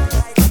tight.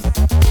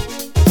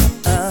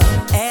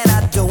 And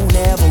I don't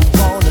ever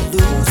wanna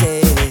lose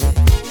it.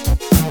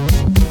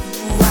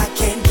 I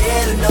can't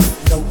get enough,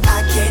 no,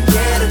 I can't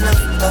get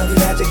enough of your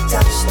magic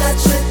touch, that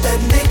shit that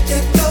make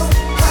it go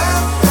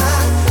high,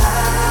 high,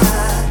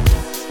 high.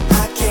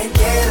 I can't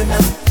get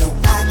enough, no,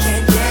 I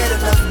can't get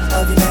enough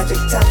of your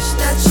magic touch,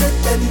 that shit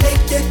that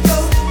make it go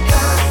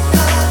high,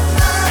 high,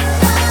 high,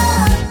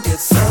 high.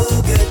 It's so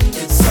good,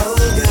 it's so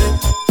good.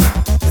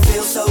 It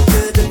feels so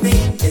good to me.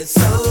 It's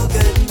so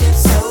good,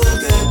 it's so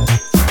good.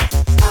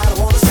 I don't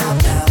wanna stop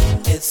now.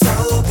 It's so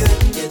good,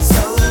 it's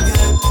so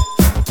good.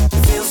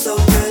 It feels so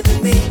good to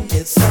me.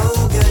 It's so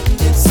good,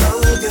 it's so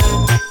good.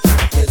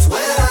 It's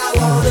where I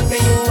wanna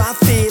be. I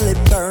feel it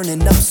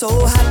burning up so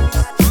hot.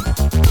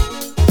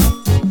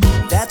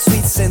 That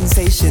sweet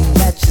sensation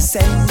that you're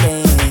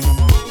sending.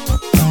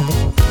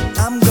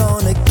 I'm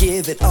gonna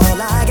give it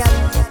all I got.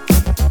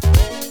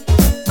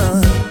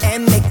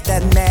 And make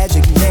that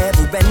magic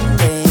never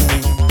ending.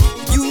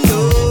 You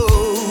know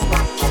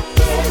I can't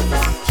get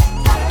enough.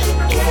 I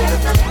can't get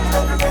enough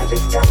of the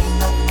magic touch.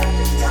 I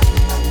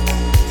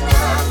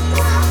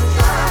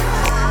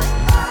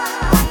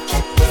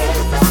can't get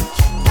enough.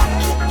 I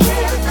can't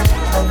get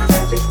enough of the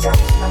magic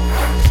touch.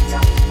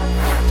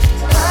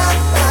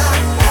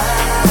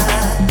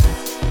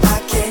 I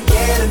can't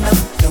get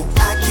enough. No,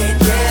 I can't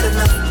get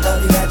enough of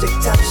the magic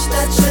touch.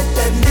 That shit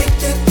that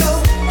make it go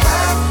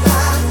high,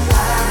 high,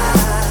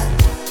 high.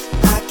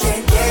 I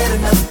can't get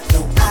enough. No,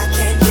 I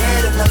can't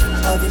get enough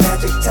of your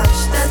magic touch.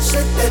 That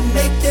shit that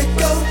make it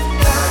go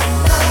high,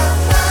 high,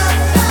 high,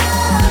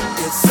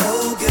 high. It's so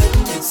good,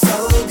 it's so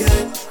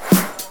good.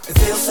 It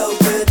feels so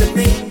good to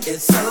me.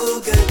 It's so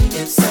good,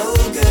 it's so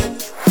good.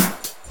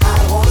 I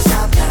don't wanna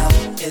stop now.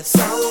 It's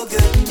so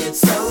good, it's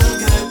so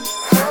good.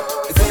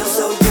 It feels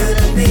so good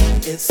to me.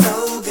 It's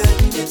so good,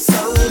 it's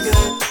so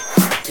good.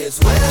 It's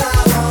where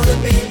I wanna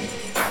be.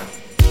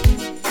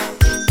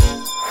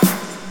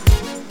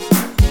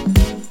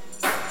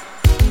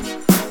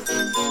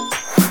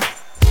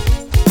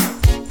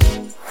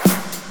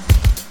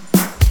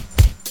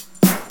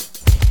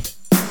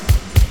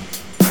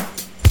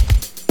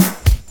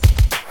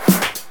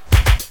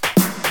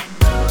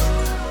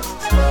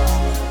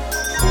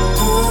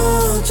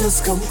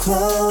 Just come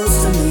close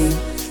to me.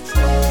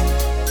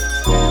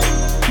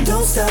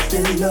 Don't stop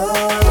it, no.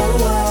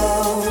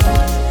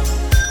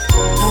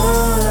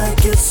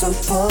 Like it's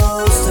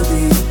supposed to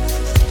be.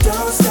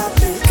 Don't stop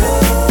it, go.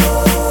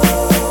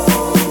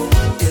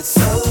 It's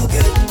so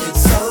good,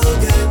 it's so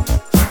good.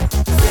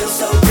 Feels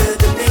so good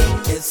to me.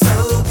 It's so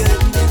good,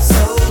 it's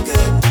so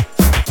good.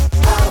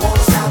 I don't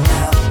wanna stop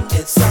now.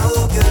 It's so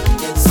good,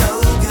 it's so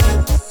good.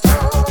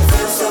 It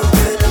feels so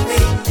good to me.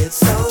 It's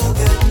so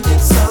good,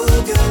 it's so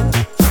good.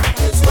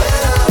 It's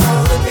where I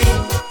wanna be.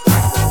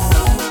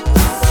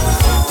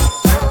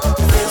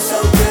 It feels so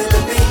good to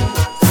me.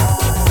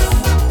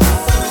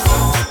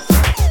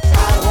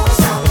 I don't wanna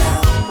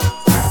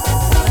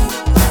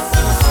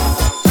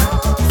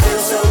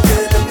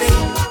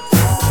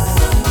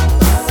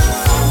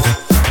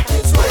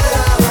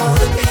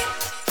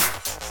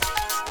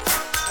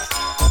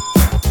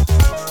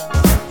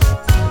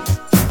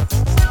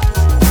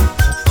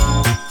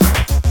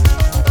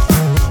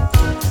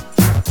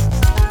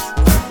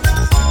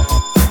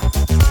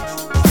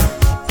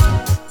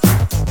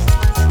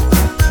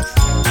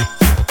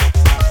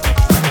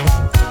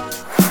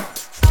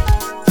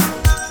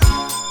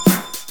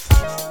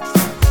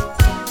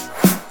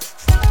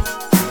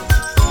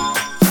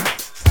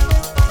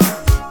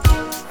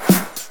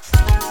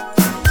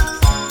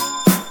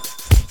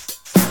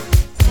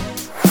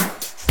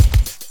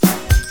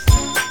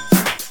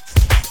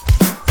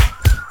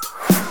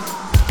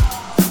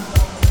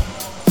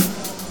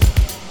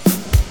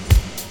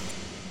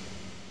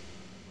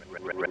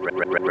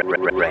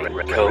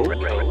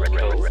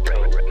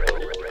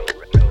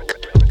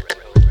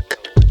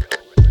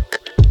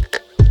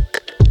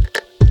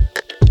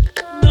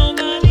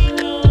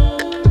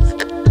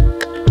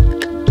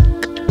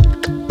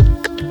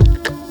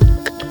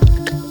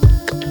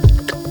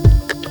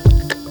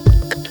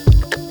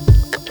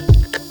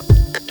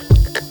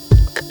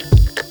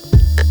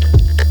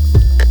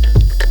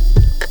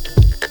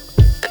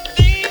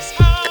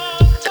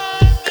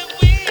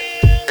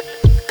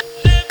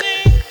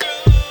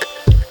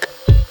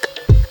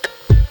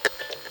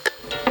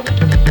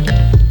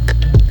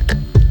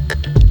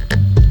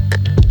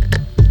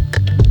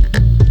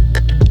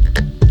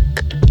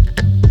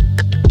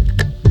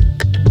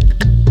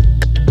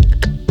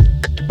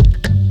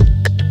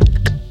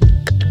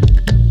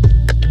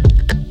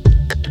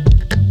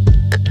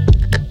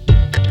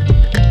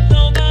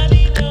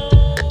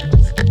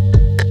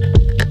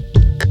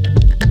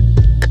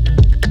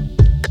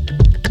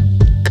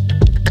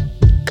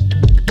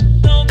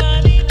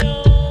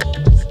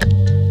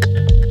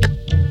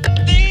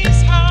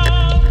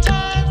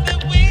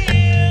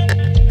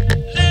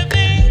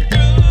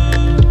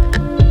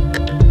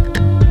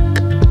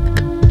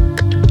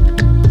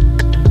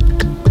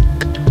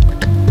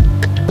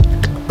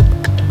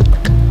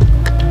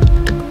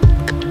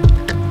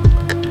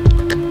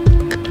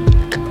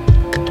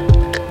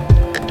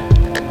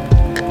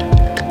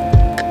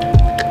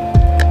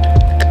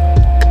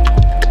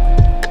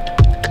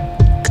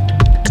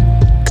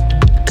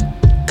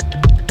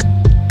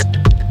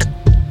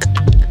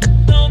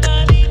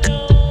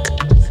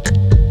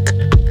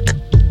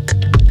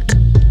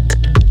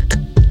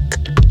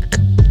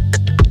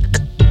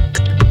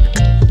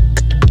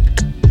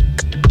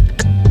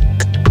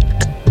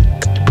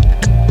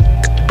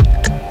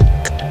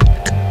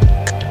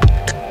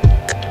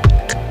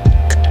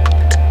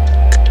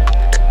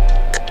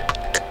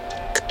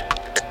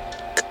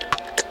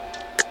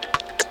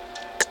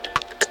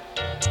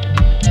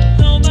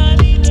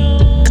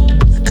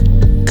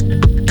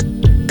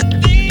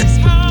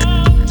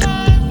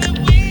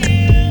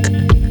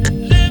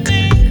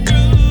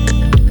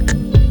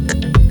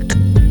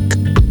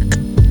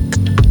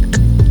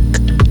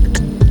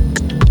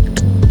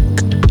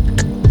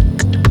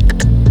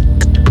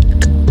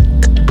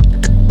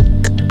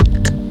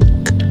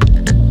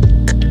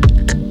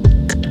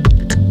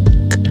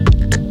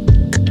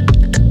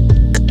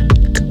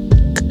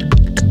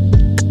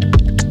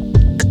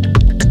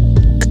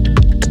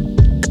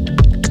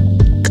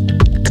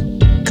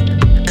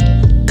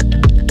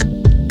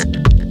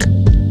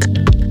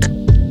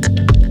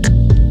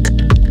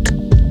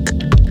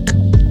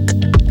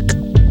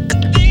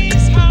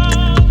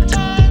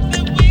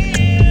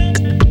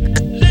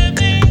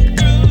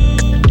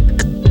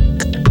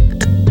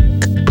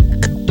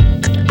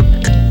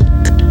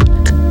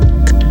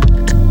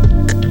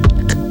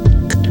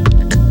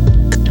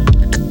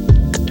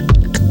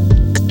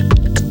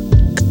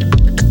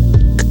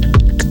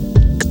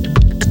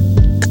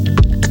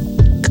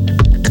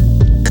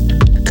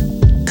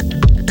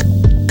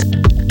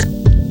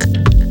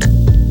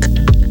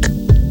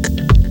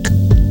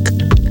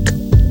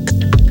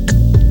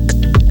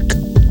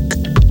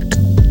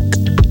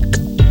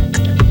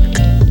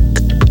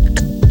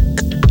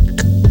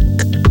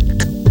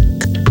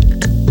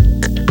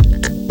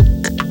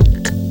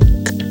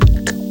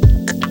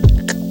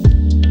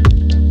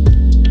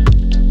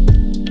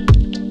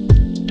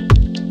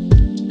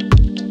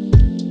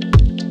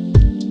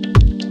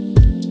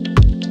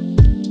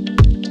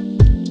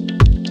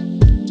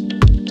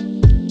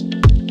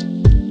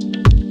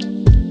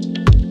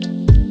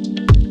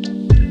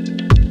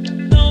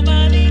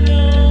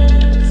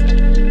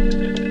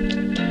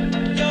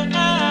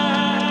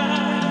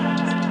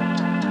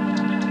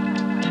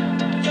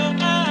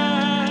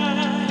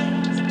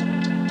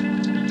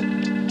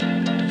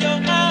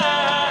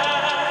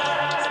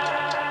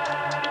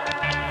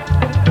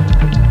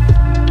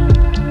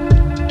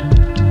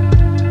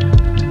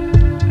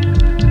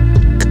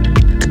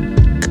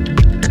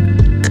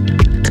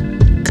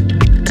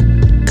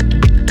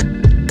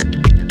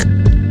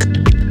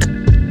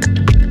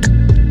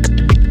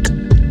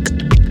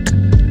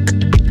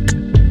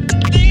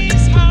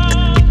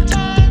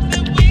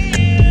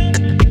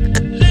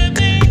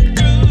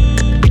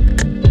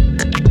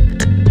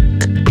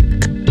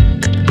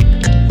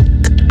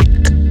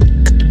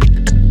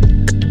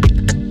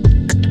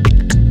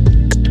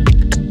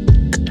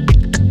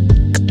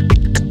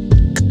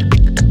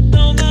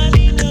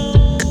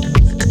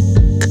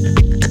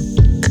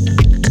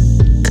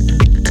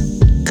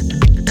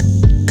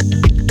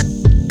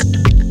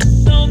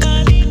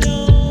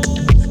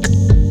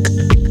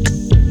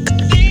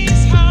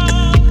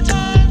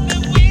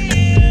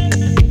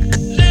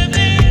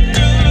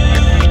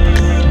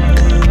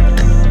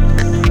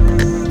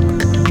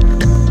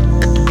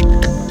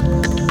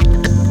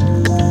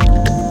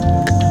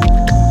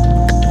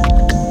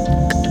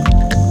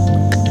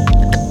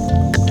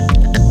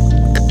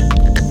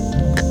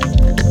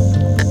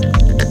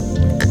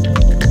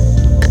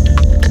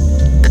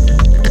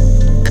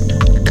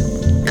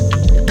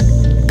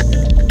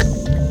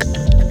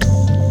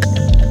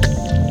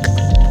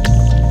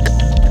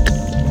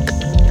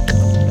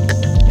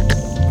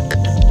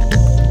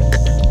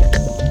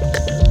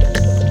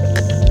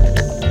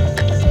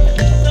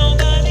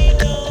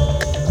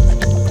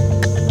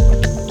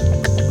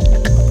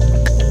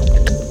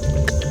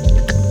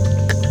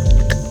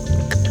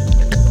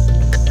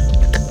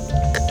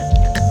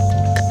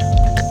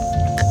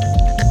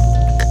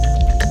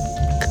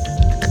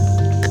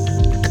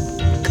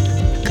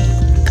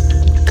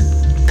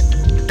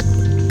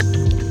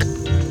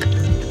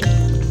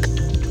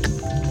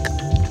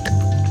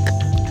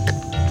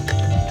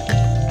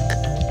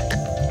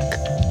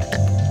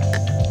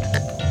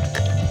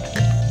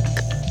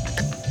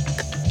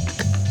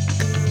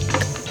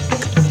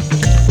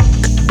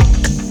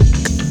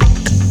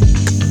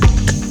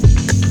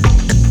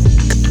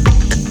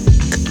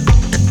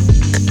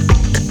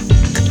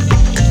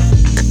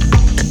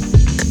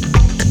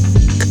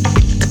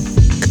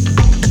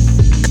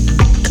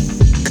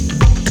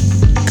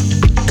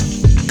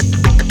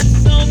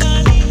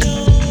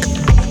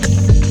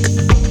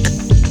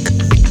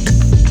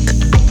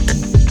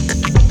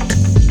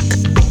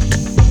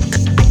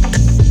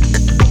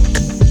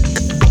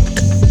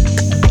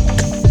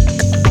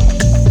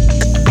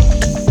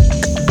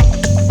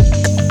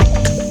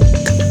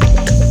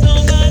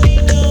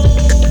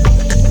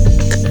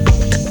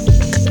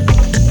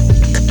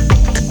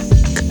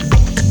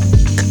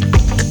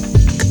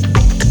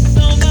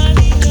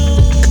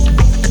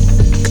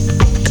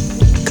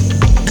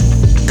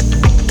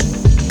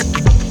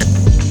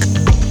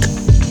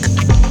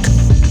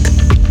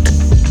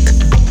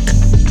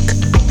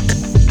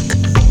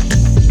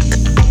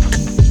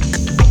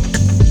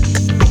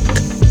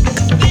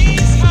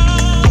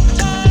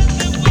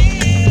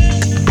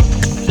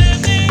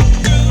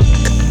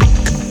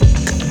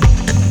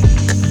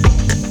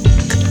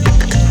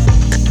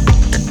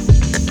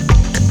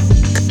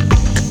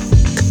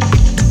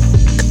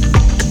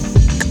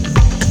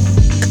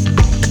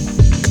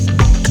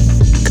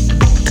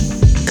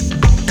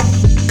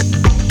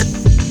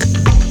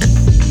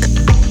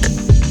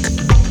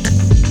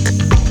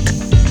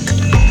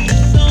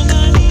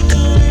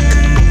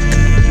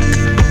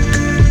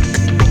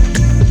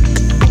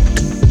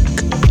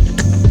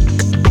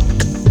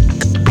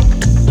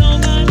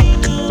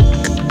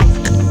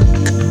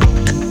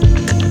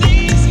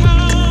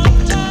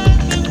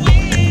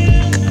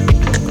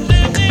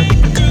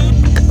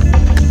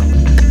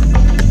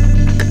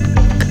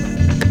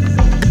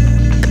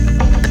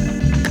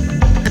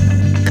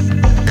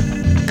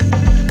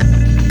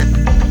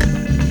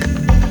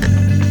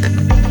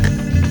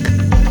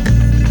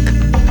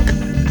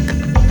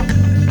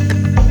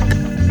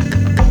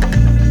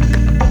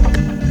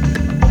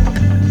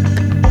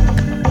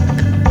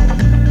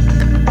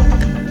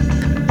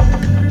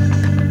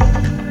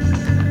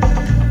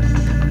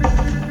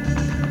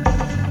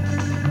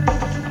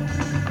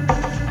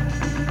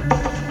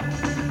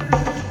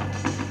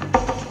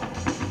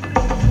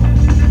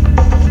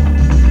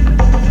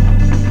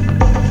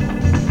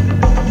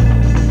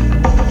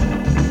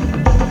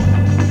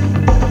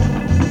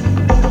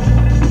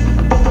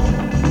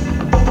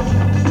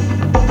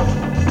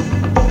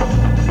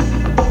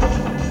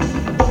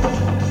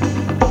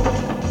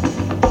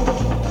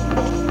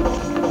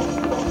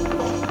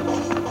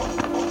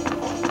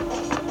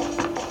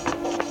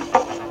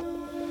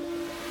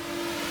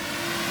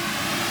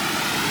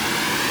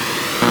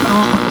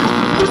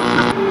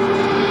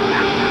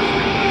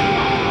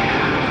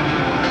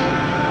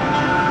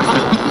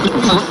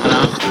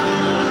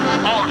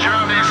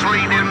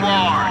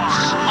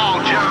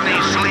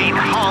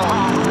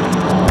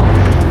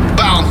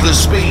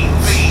speed.